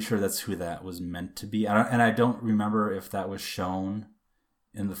I'm pretty sure that's who that was meant to be. And I don't remember if that was shown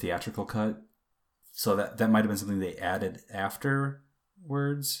in the theatrical cut. So that might have been something they added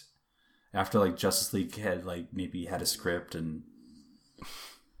afterwards. After, like, Justice League had, like, maybe had a script and...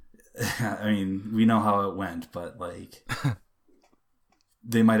 I mean, we know how it went, but, like,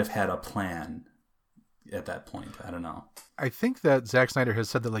 they might have had a plan at that point. I don't know. I think that Zack Snyder has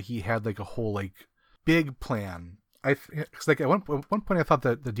said that, like, he had, like, a whole, like, big plan. Because, like, at one point I thought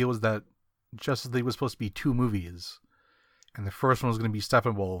that the deal was that Justice League was supposed to be 2 movies. And the first one was going to be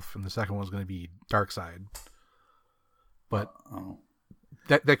Steppenwolf, and the second one was going to be Darkseid. But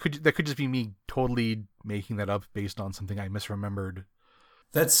that could just be me totally making that up based on something I misremembered.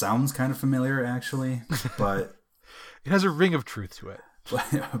 That sounds kind of familiar, actually, but it has a ring of truth to it.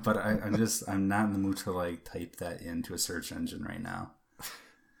 But I'm not in the mood to, like, type that into a search engine right now.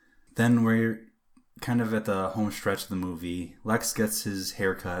 Then we're kind of at the home stretch of the movie. Lex gets his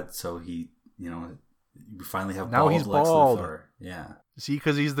hair cut, so he, we finally have now bald he's Lex bald. Luthor. Yeah. See,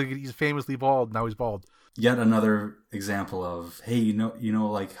 because he's famously bald. Now he's bald. Yet another example of, hey, you know,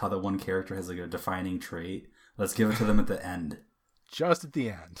 like how the one character has, like, a defining trait. Let's give it to them at the end. Just at the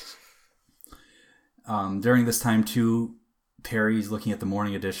end. During this time, too, Perry's looking at the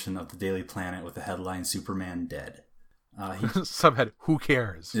morning edition of the Daily Planet with the headline "Superman Dead." Subhead: Who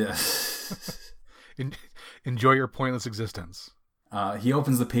cares? Yeah. Enjoy your pointless existence. He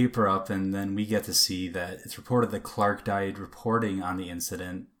opens the paper up, and then we get to see that it's reported that Clark died reporting on the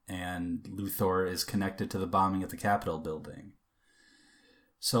incident, and Luthor is connected to the bombing at the Capitol building.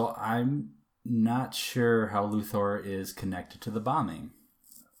 So I'm not sure how Luthor is connected to the bombing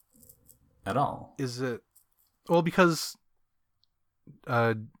at all. Is it... Well, because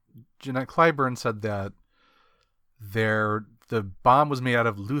Jeanette Clyburn said that the bomb was made out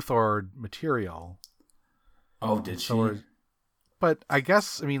of Luthor material. Oh, did she? But I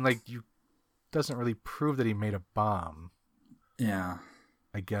guess, I mean, like, doesn't really prove that he made a bomb. Yeah.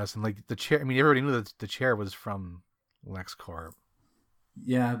 I guess. And, like, the chair, I mean, everybody knew that the chair was from LexCorp.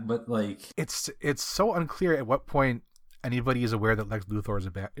 Yeah, but, like... It's so unclear at what point anybody is aware that Lex Luthor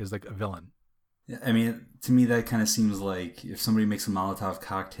is like, a villain. Yeah, I mean, to me, that kind of seems like if somebody makes a Molotov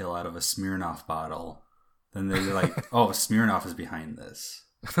cocktail out of a Smirnoff bottle, then they're like, oh, Smirnoff is behind this.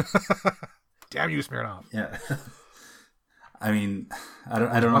 Damn you, Smirnoff. Yeah. I mean, I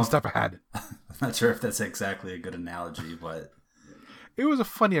don't know. One step ahead. I'm not sure if that's exactly a good analogy, but it was a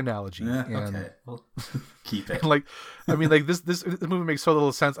funny analogy. Yeah, and, okay, well, keep it. Like, I mean, like this movie makes so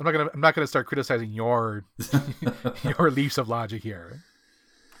little sense. I'm not gonna start criticizing your leaps of logic here.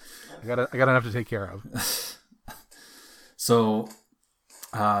 I got enough to take care of. So,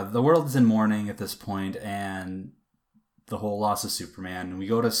 the world is in mourning at this point, and the whole loss of Superman. And we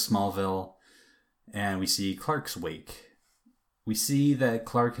go to Smallville, and we see Clark's wake. We see that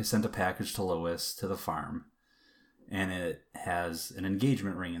Clark has sent a package to Lois to the farm, and it has an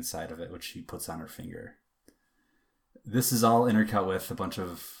engagement ring inside of it, which she puts on her finger. This is all intercut with a bunch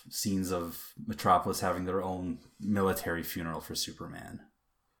of scenes of Metropolis having their own military funeral for Superman.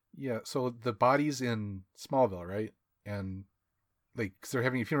 Yeah, so the body's in Smallville, right? And like, cause they're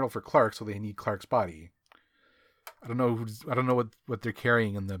having a funeral for Clark, so they need Clark's body. I don't know what they're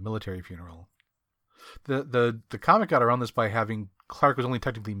carrying in the military funeral. The comic got around this by having Clark was only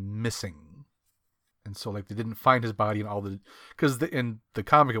technically missing, and so like they didn't find his body in all the because in the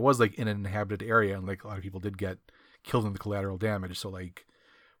comic it was like in an inhabited area, and like a lot of people did get killed in the collateral damage. So like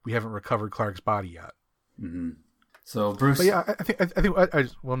we haven't recovered Clark's body yet. Mm-hmm. So Bruce, but yeah, I think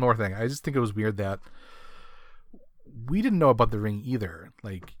one more thing. I just think it was weird that we didn't know about the ring either.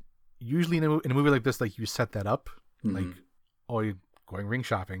 Like usually in a movie like this, like you set that up, mm-hmm. like you're going ring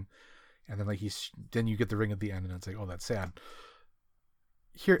shopping. And then like then you get the ring at the end, and it's like, oh, that's sad.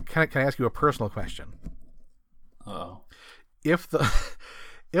 Here, can I ask you a personal question? Oh, if the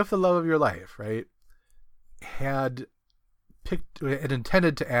love of your life, right, had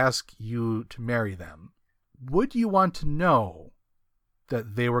intended to ask you to marry them, would you want to know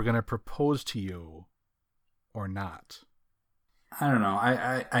that they were going to propose to you or not? I don't know.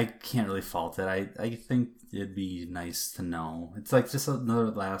 I can't really fault it. I think it'd be nice to know. It's like just another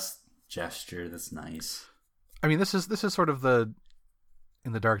last gesture that's nice. I mean, this is sort of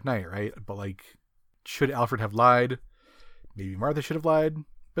in the Dark Knight, right? But like, should Alfred have lied? Maybe Martha should have lied.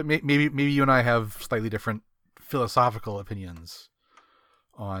 But maybe you and I have slightly different philosophical opinions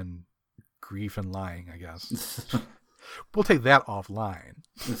on grief and lying, I guess. We'll take that offline.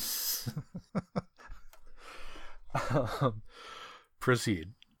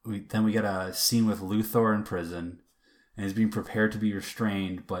 Proceed. Then we get a scene with Luthor in prison, and he's being prepared to be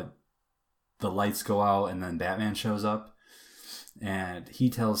restrained, but the lights go out, and then Batman shows up, and he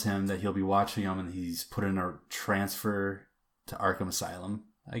tells him that he'll be watching him, and he's put in a transfer to Arkham Asylum,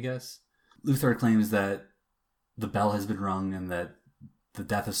 I guess. Luthor claims that the bell has been rung, and that the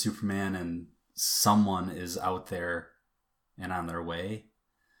death of Superman and someone is out there and on their way.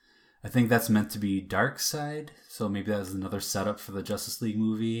 I think that's meant to be Darkseid, so maybe that was another setup for the Justice League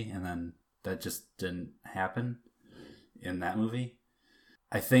movie, and then that just didn't happen in that movie.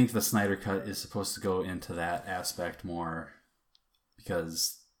 I think the Snyder Cut is supposed to go into that aspect more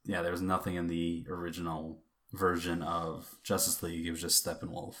because, yeah, there was nothing in the original version of Justice League. It was just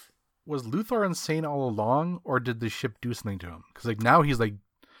Steppenwolf. Was Luthor insane all along, or did the ship do something to him? Because like now he's like,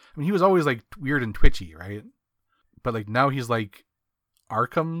 I mean, he was always like weird and twitchy, right? But like now he's like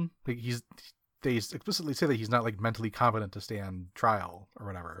Arkham. Like they explicitly say that he's not like mentally competent to stay on trial or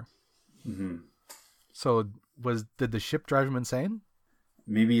whatever. Mm-hmm. So did the ship drive him insane?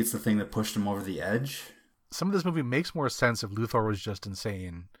 Maybe it's the thing that pushed him over the edge. Some of this movie makes more sense if Luthor was just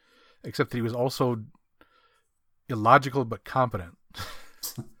insane, except that he was also illogical but competent.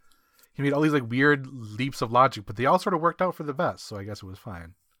 He made all these like weird leaps of logic, but they all sort of worked out for the best, so I guess it was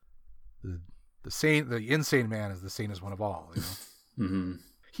fine. The insane man is the sanest one of all. You know? Mm-hmm.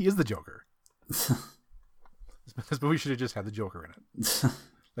 He is the Joker. This movie should have just had the Joker in it,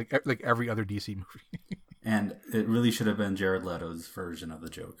 like every other DC movie. And it really should have been Jared Leto's version of the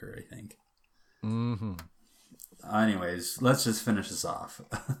Joker, I think. Mm-hmm. Anyways, let's just finish this off.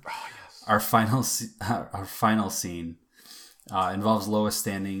 Oh, yes. Our final scene involves Lois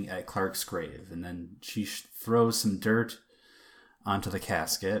standing at Clark's grave, and then she throws some dirt onto the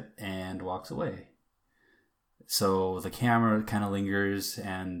casket and walks away. So the camera kind of lingers,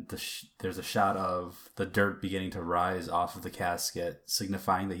 and there's a shot of the dirt beginning to rise off of the casket,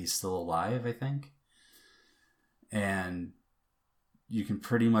 signifying that he's still alive, I think. And you can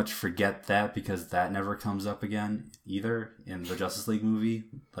pretty much forget that because that never comes up again either in the Justice League movie.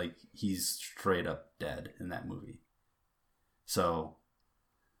 Like, he's straight up dead in that movie. So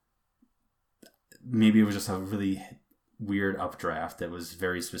maybe it was just a really weird updraft that was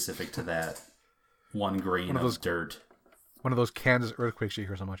very specific to that one grain of dirt. One of those Kansas earthquakes you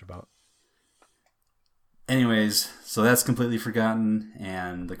hear so much about. Anyways, so that's completely forgotten,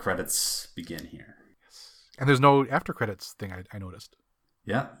 and the credits begin here. And there's no after credits thing I noticed.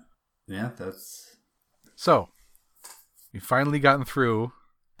 Yeah, that's... So, we've finally gotten through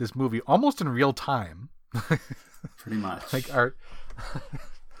this movie almost in real time. Pretty much.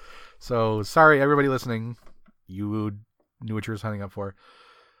 So, sorry, everybody listening. You knew what you were signing up for.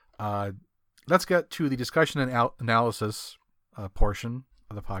 Let's get to the discussion and analysis portion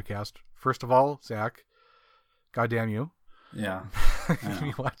of the podcast. First of all, Zach, goddamn you. Yeah.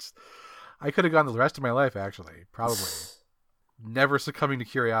 I could have gone the rest of my life, actually. Probably. Never succumbing to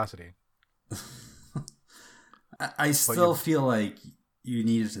curiosity. I still feel like you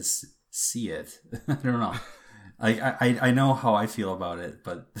needed to see it. I don't know. I know how I feel about it,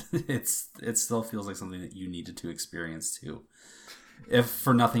 but it still feels like something that you needed to experience too. If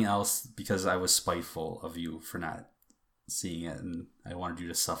for nothing else, because I was spiteful of you for not seeing it, and I wanted you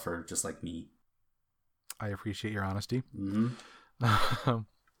to suffer just like me. I appreciate your honesty. Mm-hmm.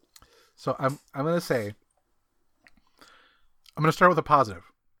 So I'm going to say, I'm going to start with a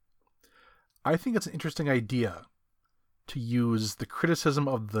positive. I think it's an interesting idea to use the criticism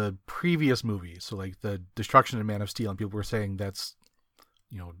of the previous movie. So like the destruction in Man of Steel, and people were saying that's,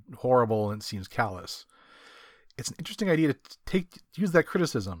 horrible and it seems callous. It's an interesting idea to use that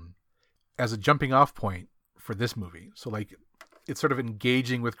criticism as a jumping off point for this movie. So like it's sort of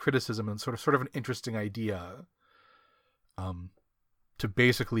engaging with criticism and sort of an interesting idea to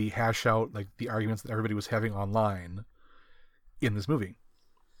basically hash out like the arguments that everybody was having online in this movie.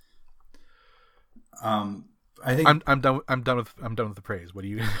 I think I'm done with the praise. What do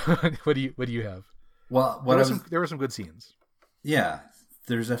you what do you have? Well, there were some good scenes. Yeah,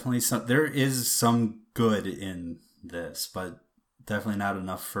 there is some good in this, but definitely not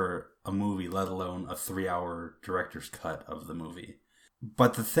enough for a movie, let alone a 3-hour director's cut of the movie.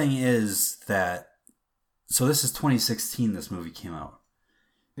 But the thing is that, so this is 2016 this movie came out.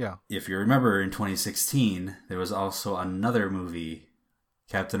 Yeah. If you remember, in 2016, there was also another movie,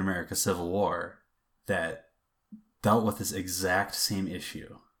 Captain America Civil War, that dealt with this exact same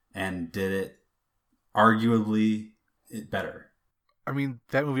issue and did it arguably better. I mean,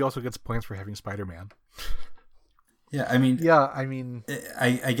 that movie also gets points for having Spider-Man. Yeah, I mean...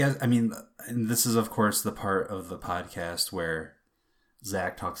 I guess, and this is, of course, the part of the podcast where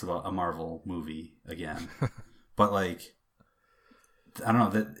Zach talks about a Marvel movie again. But, like, I don't know,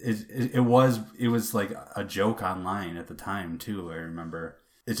 that it was like a joke online at the time, too, I remember.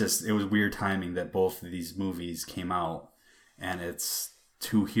 It was weird timing that both of these movies came out, and it's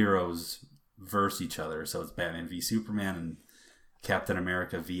two heroes versus each other. So it's Batman v Superman and Captain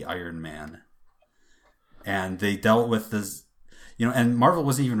America v Iron Man. And they dealt with this, and Marvel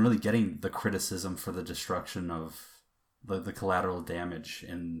wasn't even really getting the criticism for the destruction of the collateral damage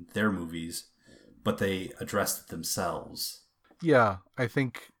in their movies, but they addressed it themselves. Yeah, I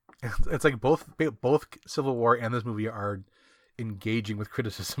think it's like both Civil War and this movie are engaging with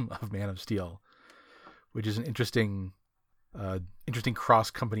criticism of Man of Steel, which is an interesting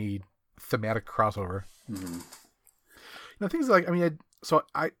cross-company thematic crossover. Mm-hmm. Things like,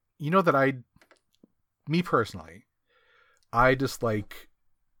 me personally, I dislike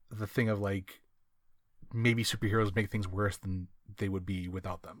the thing of like maybe superheroes make things worse than they would be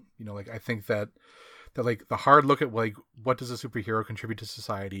without them. I think that like the hard look at like what does a superhero contribute to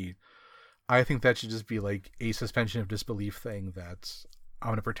society, I think that should just be like a suspension of disbelief thing that I'm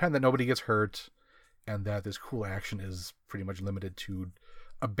going to pretend that nobody gets hurt and that this cool action is pretty much limited to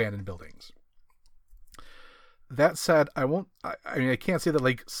abandoned buildings. That said, I can't say that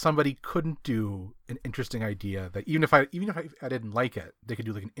like somebody couldn't do an interesting idea that even if I didn't like it, they could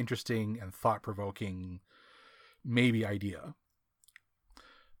do like an interesting and thought-provoking maybe idea.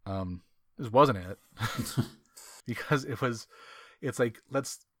 This wasn't it. Because it's like,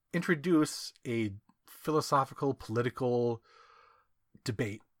 let's introduce a philosophical, political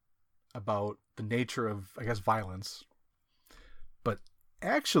debate about the nature of, I guess, violence. But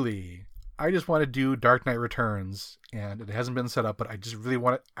actually, I just want to do Dark Knight Returns, and it hasn't been set up, but I really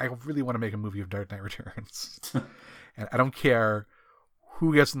want to make a movie of Dark Knight Returns. And I don't care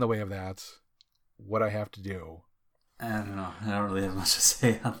who gets in the way of that, what I have to do. I don't know. I don't really have much to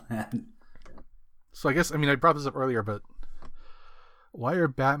say on that. So I guess, I mean, I brought this up earlier, but why are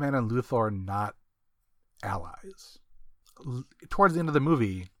Batman and Luthor not allies? Towards the end of the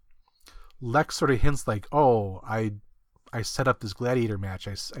movie, Lex sort of hints like, oh, I set up this gladiator match.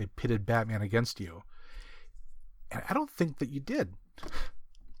 I pitted Batman against you. And I don't think that you did.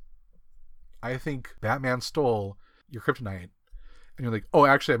 I think Batman stole your kryptonite. And you're like, oh,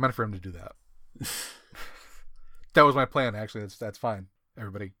 actually, I meant for him to do that. That was my plan, actually. That's fine,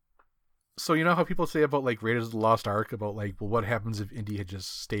 everybody. So you know how people say about like Raiders of the Lost Ark, about like, well, what happens if Indy had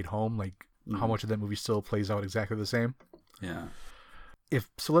just stayed home? Like, how much of that movie still plays out exactly the same? Yeah.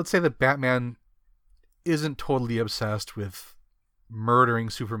 So let's say that Batman isn't totally obsessed with murdering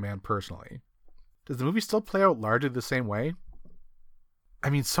Superman personally. Does the movie still play out largely the same way? I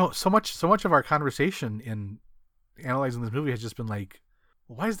mean, so much of our conversation in analyzing this movie has just been like,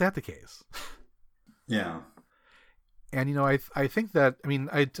 well, why is that the case? Yeah. And, you know, I think that, I mean,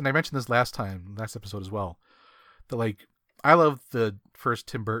 I mentioned this last episode as well, that, like, I love the first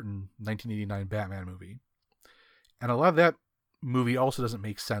Tim Burton 1989 Batman movie. And a lot of that movie also doesn't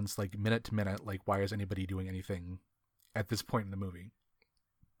make sense, like, minute to minute, like, why is anybody doing anything at this point in the movie?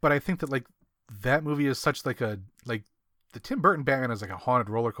 But I think that, like, that movie is such, like, the Tim Burton Batman is like a haunted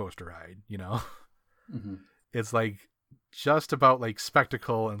roller coaster ride, you know? Mm-hmm. It's, like, just about, like,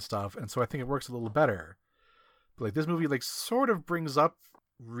 spectacle and stuff, and so I think it works a little better. Like, this movie, like, sort of brings up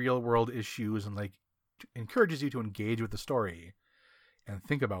real world issues and, like, encourages you to engage with the story and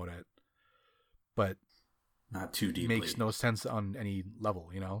think about it, but not too deeply. Makes no sense on any level,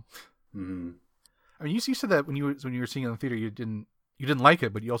 you know. Mm-hmm. I mean, you said that when you were seeing it in the theater, you didn't like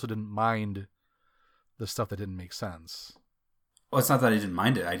it, but you also didn't mind the stuff that didn't make sense. Well, it's not that I didn't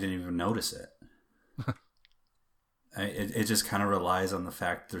mind it; I didn't even notice it. It just kind of relies on the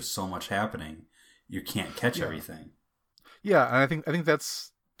fact there's so much happening. You can't catch everything. Yeah, and I think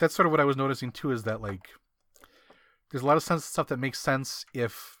that's sort of what I was noticing too, is that, like, there's a lot of stuff that makes sense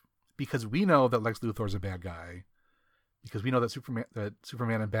because we know that Lex Luthor's a bad guy, because we know that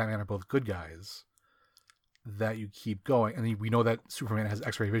Superman and Batman are both good guys, that you keep going, and we know that Superman has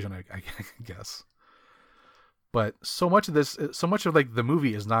X-ray vision, I guess. But so much of like the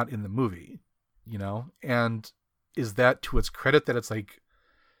movie is not in the movie, you know, and is that to its credit that it's like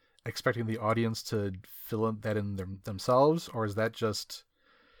expecting the audience to fill that in themselves, or is that just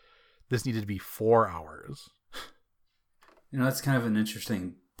this needed to be 4 hours? You know, that's kind of an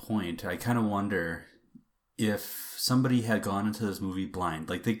interesting point. I kind of wonder if somebody had gone into this movie blind,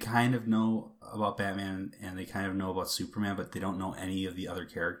 like they kind of know about Batman and they kind of know about Superman, but they don't know any of the other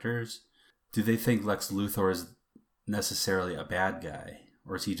characters. Do they think Lex Luthor is necessarily a bad guy,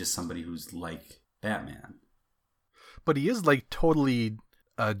 or is he just somebody who's like Batman? But he is like totally...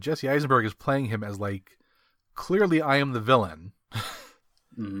 Jesse Eisenberg is playing him as like, clearly I am the villain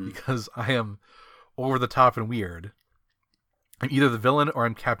because I am over the top and weird. I'm either the villain or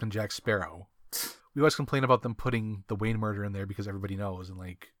I'm Captain Jack Sparrow. We always complain about them putting the Wayne murder in there because everybody knows, and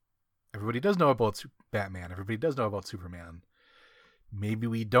like everybody does know about Batman. Everybody does know about Superman. Maybe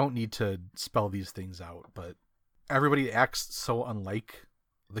we don't need to spell these things out, but everybody acts so unlike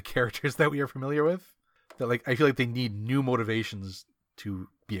the characters that we are familiar with that, like, I feel like they need new motivations to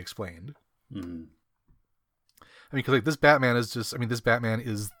be explained. Mm-hmm. I mean, because like this Batman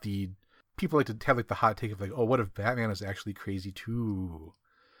is the people like to have like the hot take of like, oh, what if Batman is actually crazy too?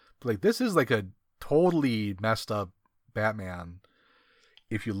 But like this is like a totally messed up Batman.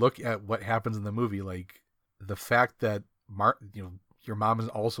 If you look at what happens in the movie, like the fact that your mom is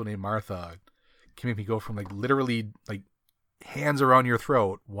also named Martha can make me go from like literally like hands around your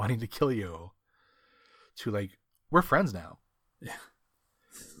throat wanting to kill you to like, we're friends now. Yeah.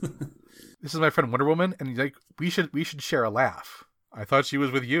 This is my friend Wonder Woman, and he's like, we should share a laugh. I thought she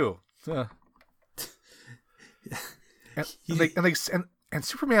was with you. And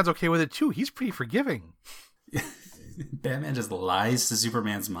Superman's okay with it too. He's pretty forgiving. Batman just lies to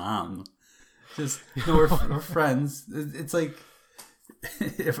Superman's mom. Just, no, we're friends. It's like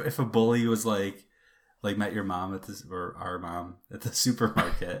if a bully was like met your mom or our mom at the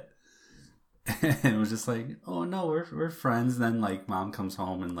supermarket. And it was just like, oh no, we're friends. And then like mom comes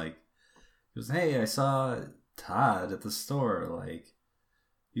home and like goes, hey, I saw Todd at the store. Like,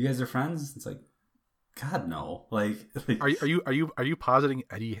 you guys are friends? It's like, God no. Like are you positing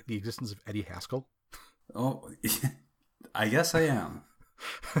the existence of Eddie Haskell? Oh, I guess I am.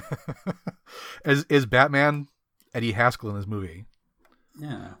 Is Batman Eddie Haskell in this movie?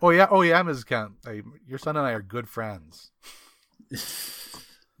 Yeah. Oh yeah, Mrs. Kent. Your son and I are good friends.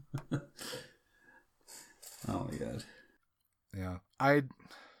 Oh my god. Yeah,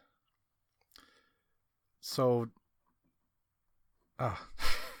 So,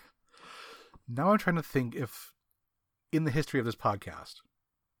 now I'm trying to think if, in the history of this podcast,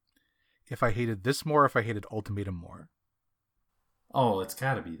 if I hated this more, if I hated Ultimatum more. Oh, it's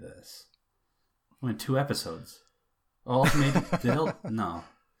got to be this. Only 2 episodes. Oh, Ultimatum no.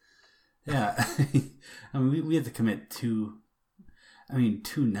 Yeah, I mean we had to commit 2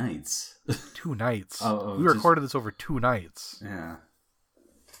 nights. 2 nights. Oh, we recorded this over 2 nights. Yeah.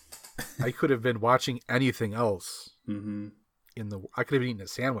 I could have been watching anything else. Mm-hmm. I could have been eating a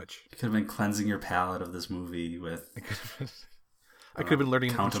sandwich. You could have been cleansing your palate of this movie with. I could have been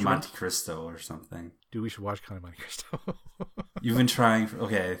learning Count of Monte Cristo or something. Dude, we should watch Count of Monte Cristo. You've been trying.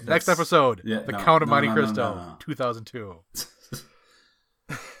 Okay. Next episode. Yeah, Count of Monte Cristo, 2002.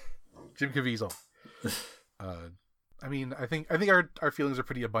 Jim Caviezel. I mean, I think our feelings are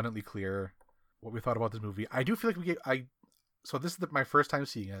pretty abundantly clear. What we thought about this movie. I do feel like so this is my first time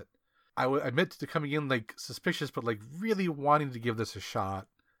seeing it. I would admit to coming in like suspicious, but like really wanting to give this a shot.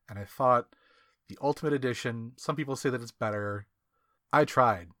 And I thought the Ultimate Edition. Some people say that it's better. I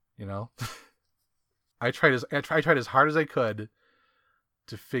tried, I tried as hard as I could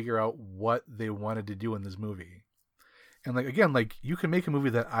to figure out what they wanted to do in this movie. And like again, like you can make a movie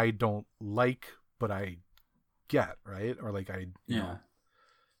that I don't like, but I get, right? Or like you know.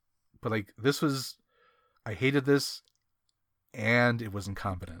 But like I hated this, and it was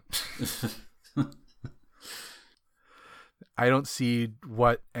incompetent. I don't see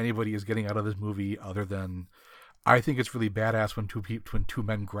what anybody is getting out of this movie other than I think it's really badass when two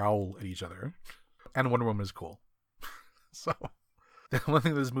men growl at each other, and Wonder Woman is cool. So the one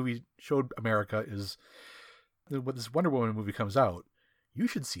thing that this movie showed America is when this Wonder Woman movie comes out, you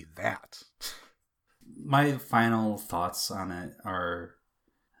should see that. My final thoughts on it are,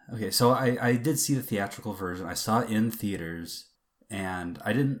 okay, so I did see the theatrical version. I saw it in theaters, and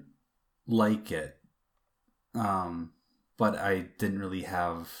I didn't like it. But I didn't really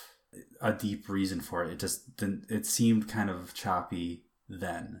have a deep reason for it. It just didn't, it seemed kind of choppy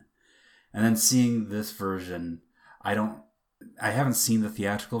then. And then seeing this version, I haven't seen the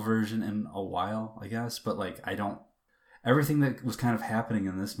theatrical version in a while, I guess, but like everything that was kind of happening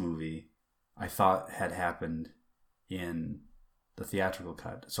in this movie, I thought had happened in the theatrical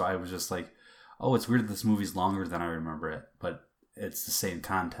cut. So I was just like, oh, it's weird that this movie's longer than I remember it, but it's the same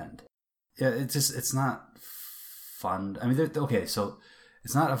content. Yeah, it's not fun. I mean, okay, so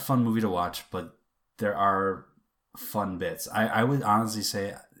it's not a fun movie to watch, but there are fun bits. I would honestly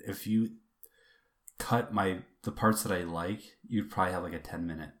say if you cut the parts that I like, you'd probably have like a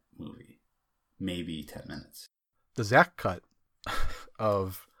 10-minute movie. Maybe 10 minutes. The Zack cut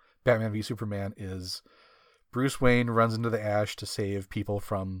of Batman v Superman is Bruce Wayne runs into the ash to save people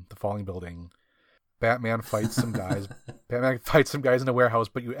from the falling building. Batman fights some guys. Batman fights some guys in a warehouse,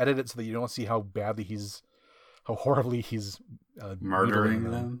 but you edit it so that you don't see how horribly he's murdering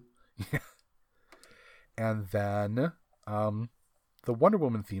them. Yeah. And then the Wonder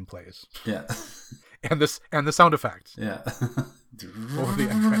Woman theme plays. Yeah. and the sound effect. Yeah. Over the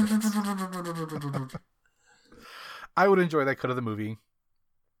end credits. I would enjoy that cut of the movie.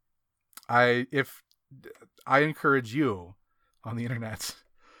 I encourage you on the internet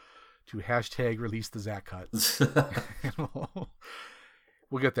to hashtag release the Zack cut. And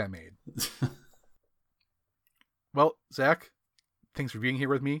we'll get that made. Well, Zach, thanks for being here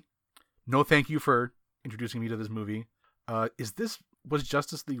with me. No, thank you for introducing me to this movie. Was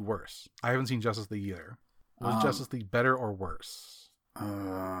Justice League worse? I haven't seen Justice League either. Was Justice League better or worse?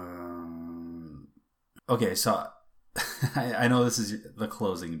 Okay, so I know this is the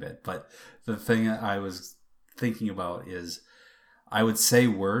closing bit, but the thing I was thinking about is I would say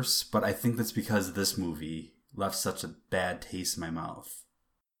worse, but I think that's because this movie left such a bad taste in my mouth.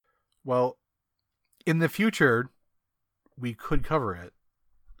 Well, in the future, we could cover it,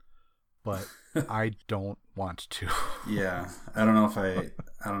 but I don't want to. Yeah, I don't know if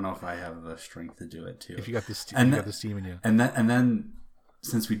I have the strength to do it too. If you got the steam in you, and then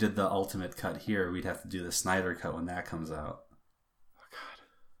since we did the ultimate cut here, we'd have to do the Snyder cut when that comes out. Oh God,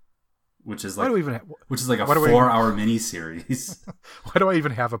 which is like a 4-hour miniseries. Why do I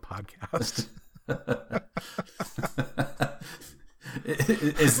even have a podcast?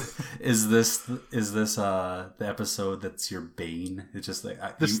 Is this the episode that's your bane? It's just like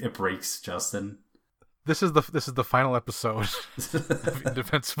it breaks Justin. This is the final episode of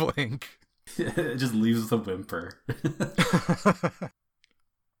Indefensible Inc. It just leaves with a whimper.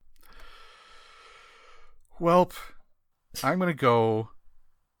 Welp, I'm going to go...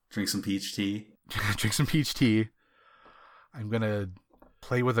 Drink some peach tea. Drink some peach tea. I'm going to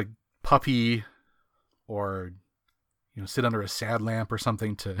play with a puppy or, sit under a sad lamp or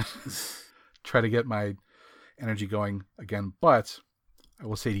something to try to get my energy going again. But I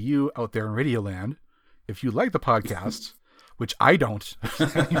will say to you out there in Radioland, if you like the podcast, which I don't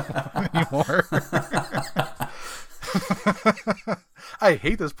anymore. I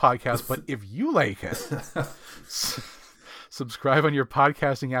hate this podcast, but if you like it, subscribe on your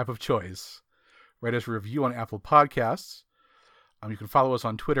podcasting app of choice. Write us a review on Apple Podcasts. You can follow us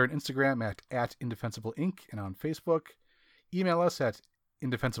on Twitter and Instagram at Indefensible Inc. and on Facebook. Email us at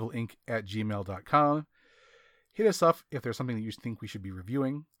indefensibleinc@gmail.com. Hit us up if there's something that you think we should be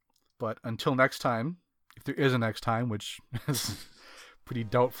reviewing. But until next time, if there is a next time, which is pretty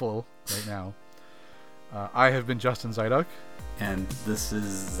doubtful right now, I have been Justin Zyduk. And this is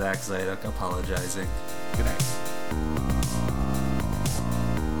Zach Zyduk apologizing. Good night.